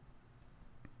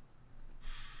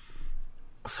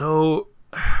 So,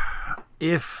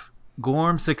 if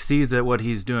Gorm succeeds at what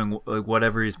he's doing, like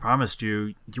whatever he's promised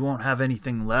you, you won't have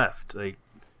anything left. Like,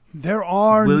 There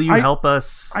are... will you help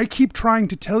us? I keep trying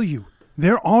to tell you,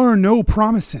 there are no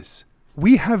promises.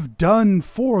 We have done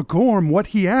for Gorm what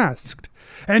he asked,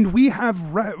 and we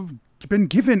have been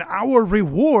given our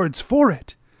rewards for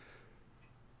it.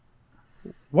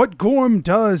 What Gorm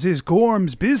does is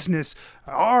Gorm's business.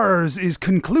 Ours is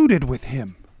concluded with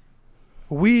him.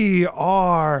 We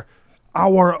are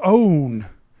our own.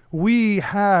 We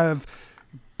have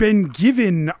been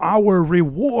given our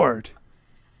reward.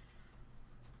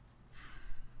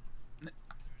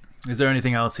 Is there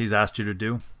anything else he's asked you to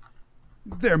do?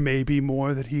 there may be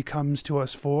more that he comes to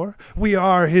us for. We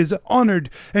are his honored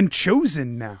and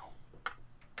chosen now.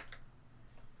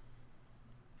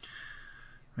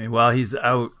 I mean, while he's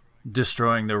out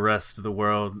destroying the rest of the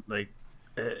world, like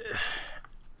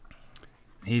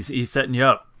he's setting you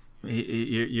up.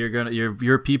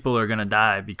 Your people are gonna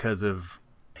die because of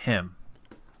him.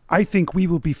 I think we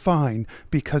will be fine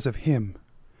because of him,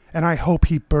 and I hope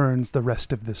he burns the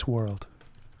rest of this world.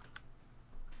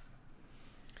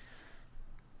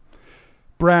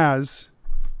 Braz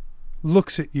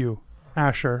looks at you,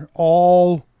 Asher,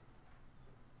 all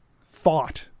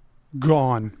thought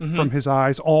gone from his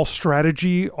eyes, all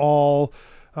strategy, all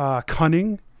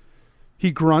cunning.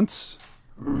 He grunts.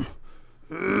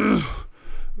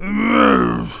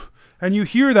 And you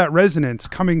hear that resonance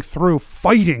coming through,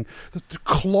 fighting,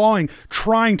 clawing,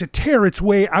 trying to tear its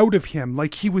way out of him,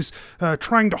 like he was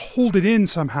trying to hold it in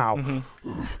somehow.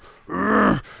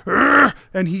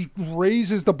 And he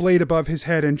raises the blade above his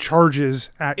head and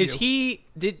charges at you.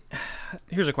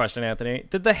 Here's a question, Anthony.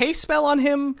 Did the haste spell on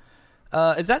him,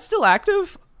 is that still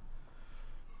active?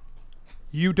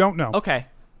 You don't know. Okay.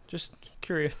 Just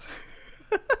curious.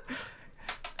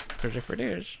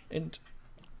 And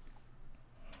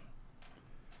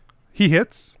He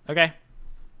hits. okay.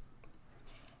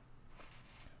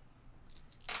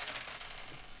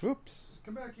 Oops.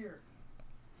 Come back here.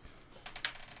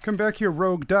 Come back here,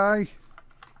 rogue die.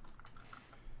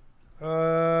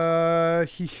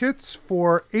 He hits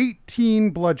for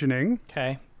 18 bludgeoning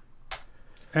Okay.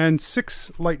 and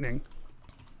 6 lightning.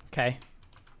 Okay.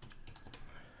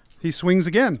 He swings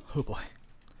again. Oh boy.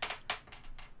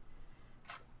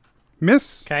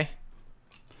 Miss. Okay.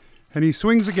 And he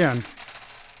swings again.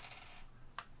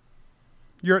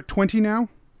 You're at 20 now?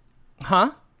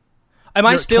 Huh? Am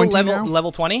I You're at still 20 now?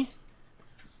 level 20?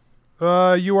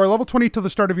 You are level 20 till the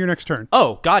start of your next turn.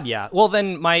 Oh god, yeah. Well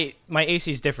then my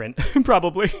AC is different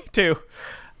probably too.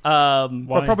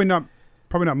 But probably not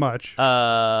much.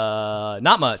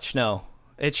 Not much, no.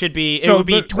 It should be it So, would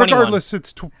be but 21. regardless,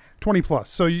 it's 20 plus.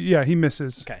 So yeah, he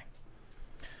misses. Okay.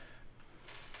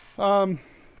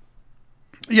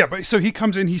 Yeah, but so he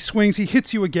comes in, he swings, he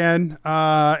hits you again,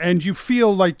 and you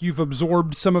feel like you've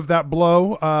absorbed some of that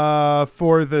blow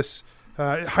for this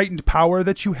heightened power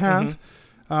that you have.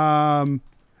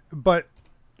 But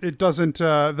it doesn't.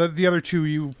 The other two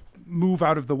you move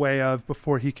out of the way of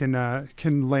before he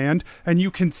can land, and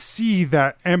you can see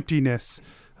that emptiness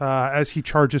as he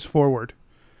charges forward.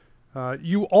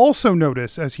 You also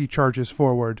notice as he charges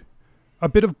forward a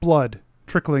bit of blood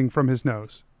trickling from his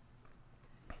nose.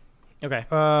 Okay.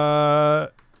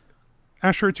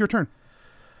 Asher, it's your turn.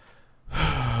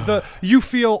 You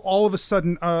feel all of a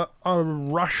sudden a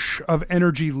rush of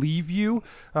energy leave you,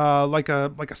 like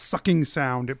a sucking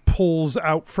sound. It pulls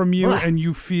out from you, and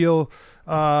you feel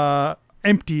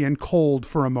empty and cold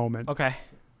for a moment. Okay.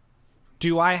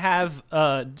 Do I have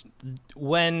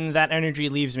when that energy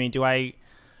leaves me, do I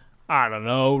don't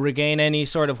know, regain any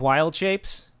sort of wild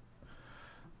shapes?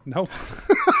 No.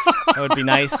 That would be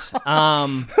nice.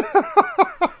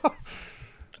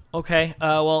 Okay.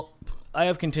 Well, I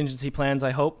have contingency plans, I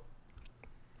hope.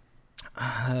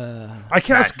 I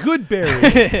cast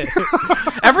Goodberry.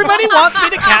 Everybody wants me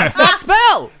to cast that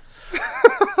spell.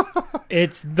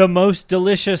 It's the most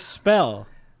delicious spell.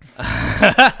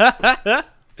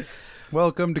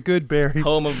 Welcome to Goodberry.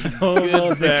 Home of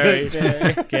Goodberry.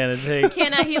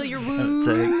 Can I heal your wounds?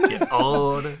 Take it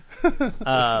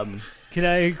on. Can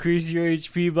I increase your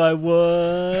HP by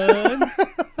 1?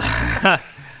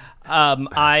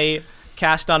 I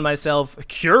cast on myself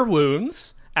Cure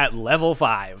Wounds at level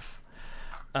 5.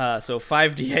 So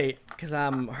 5d8 because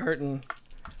I'm hurting.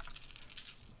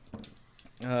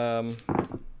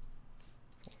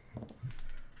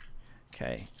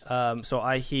 Okay. So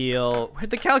I heal. Where'd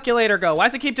the calculator go? Why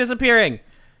does it keep disappearing?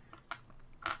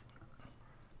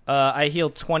 I heal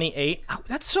 28. Oh,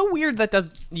 that's so weird that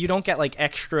you don't get like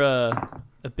extra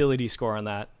ability score on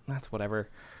that. That's whatever.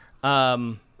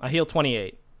 I heal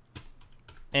 28.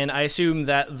 And I assume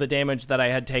that the damage that I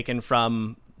had taken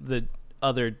from the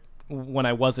other when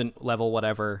I wasn't level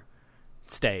whatever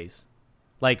stays.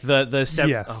 Like the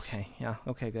Yes. Okay, yeah.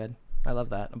 Okay, good. I love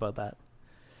that about that.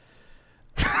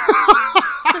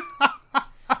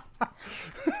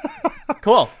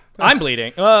 Cool. I'm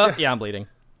bleeding. Yeah, I'm bleeding.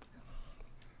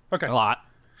 Okay. A lot.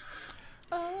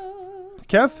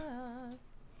 Kev?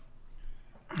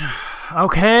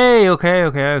 Okay.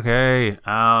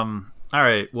 All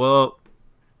right. Well,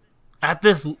 at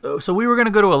this, so we were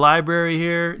gonna go to a library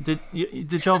here. Did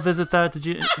y'all visit that? Did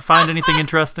you find anything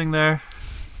interesting there?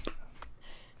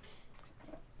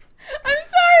 I'm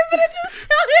sorry, but it just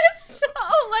sounded so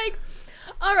like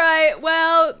All right.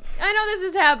 Well, I know this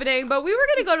is happening, but we were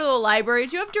gonna go to the library.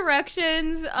 Do you have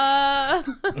directions?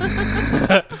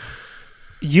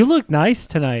 You look nice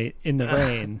tonight in the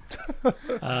rain.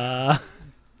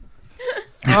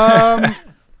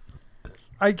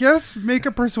 I guess make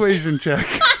a persuasion check.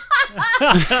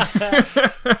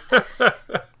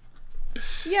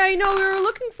 Yeah, we were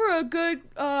looking for a good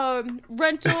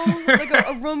rental, like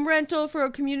a room rental for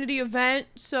a community event.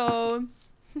 So,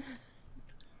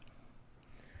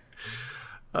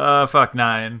 Fuck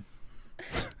 9.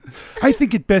 I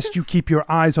think it best you keep your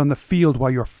eyes on the field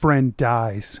while your friend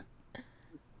dies.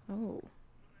 oh,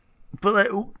 But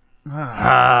like, all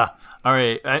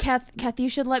right. Kath, you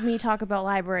should let me talk about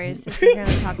libraries if you're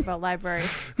gonna talk about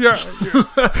libraries. Yeah.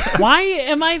 Why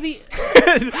am I the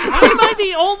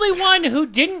only one who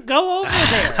didn't go over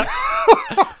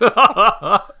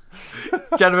there?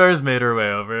 Jennifer's made her way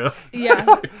over. Yeah.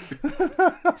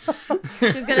 She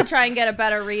was gonna try and get a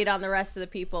better read on the rest of the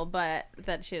people, but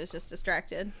then she was just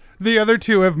distracted. The other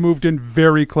two have moved in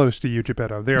very close to you,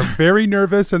 Geppetto. They are very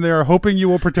nervous, and they are hoping you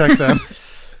will protect them.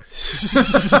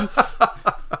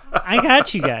 I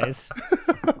got you guys.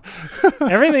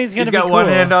 Everything's gonna He's be got cool. one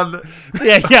hand on the.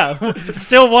 Yeah.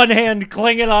 Still one hand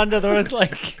clinging onto the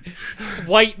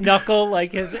white knuckle,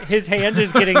 like his hand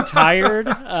is getting tired.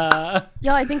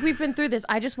 Y'all, I think we've been through this.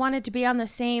 I just wanted to be on the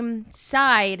same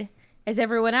side as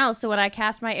everyone else, so when I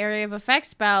cast my area of effect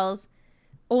spells,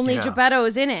 only Geppetto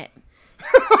is in it.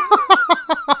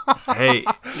 Hey,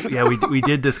 yeah, we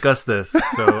did discuss this,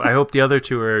 so I hope the other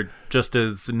two are just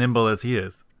as nimble as he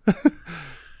is.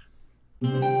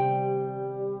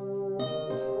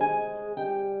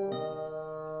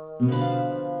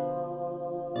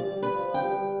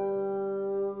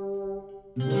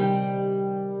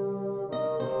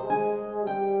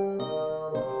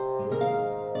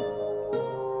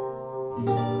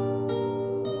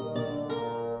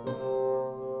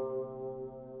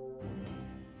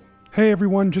 Hey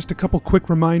everyone, just a couple quick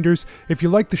reminders. If you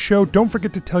like the show, don't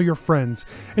forget to tell your friends.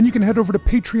 And you can head over to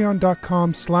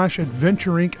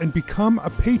patreon.com/adventureinc and become a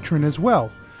patron as well.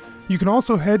 You can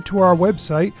also head to our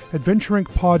website,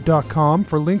 adventureincpod.com,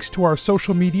 for links to our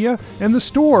social media and the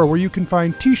store where you can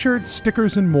find t-shirts,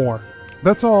 stickers, and more.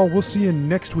 That's all. We'll see you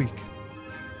next week.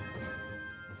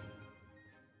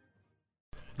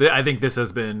 I think this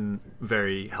has been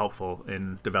very helpful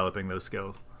in developing those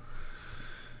skills.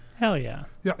 Hell yeah.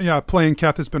 Yeah, playing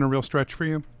Kath has been a real stretch for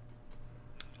you.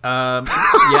 Yeah,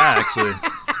 actually.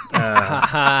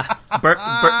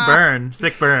 Burn,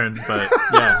 sick burn, but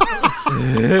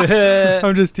yeah.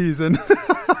 I'm just teasing.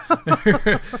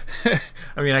 I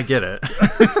mean, I get it.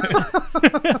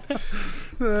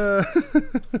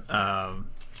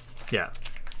 Yeah.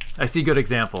 I see good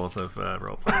examples of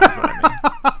role playing. That's what I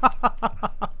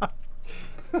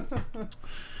mean.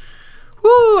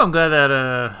 Woo! I'm glad that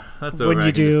that's over.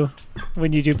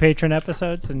 When you do patron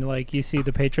episodes and you see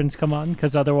the patrons come on,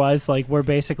 because otherwise we're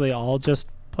basically all just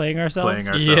playing ourselves.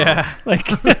 Yeah. I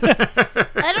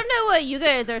don't know what you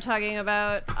guys are talking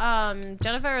about.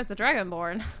 Jennifer is the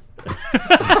Dragonborn.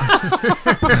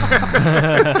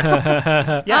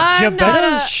 Yeah, I'm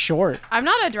Geppetto's short. I'm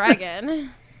not a dragon.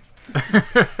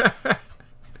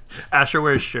 Asher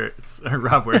wears shirts. Or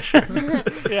Rob wears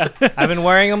shirts. Yeah. I've been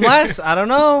wearing them less. I don't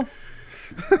know.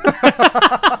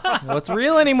 What's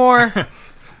real anymore?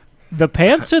 The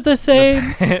pants are the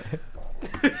same.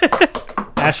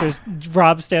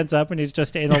 Rob stands up and he's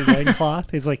just in a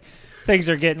loincloth. He's like, things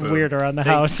are getting weird around the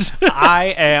house.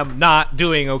 I am not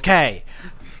doing okay.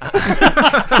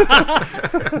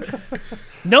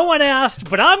 No one asked,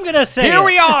 but I'm going to say Here it.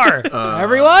 we are,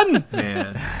 everyone.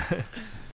 Man.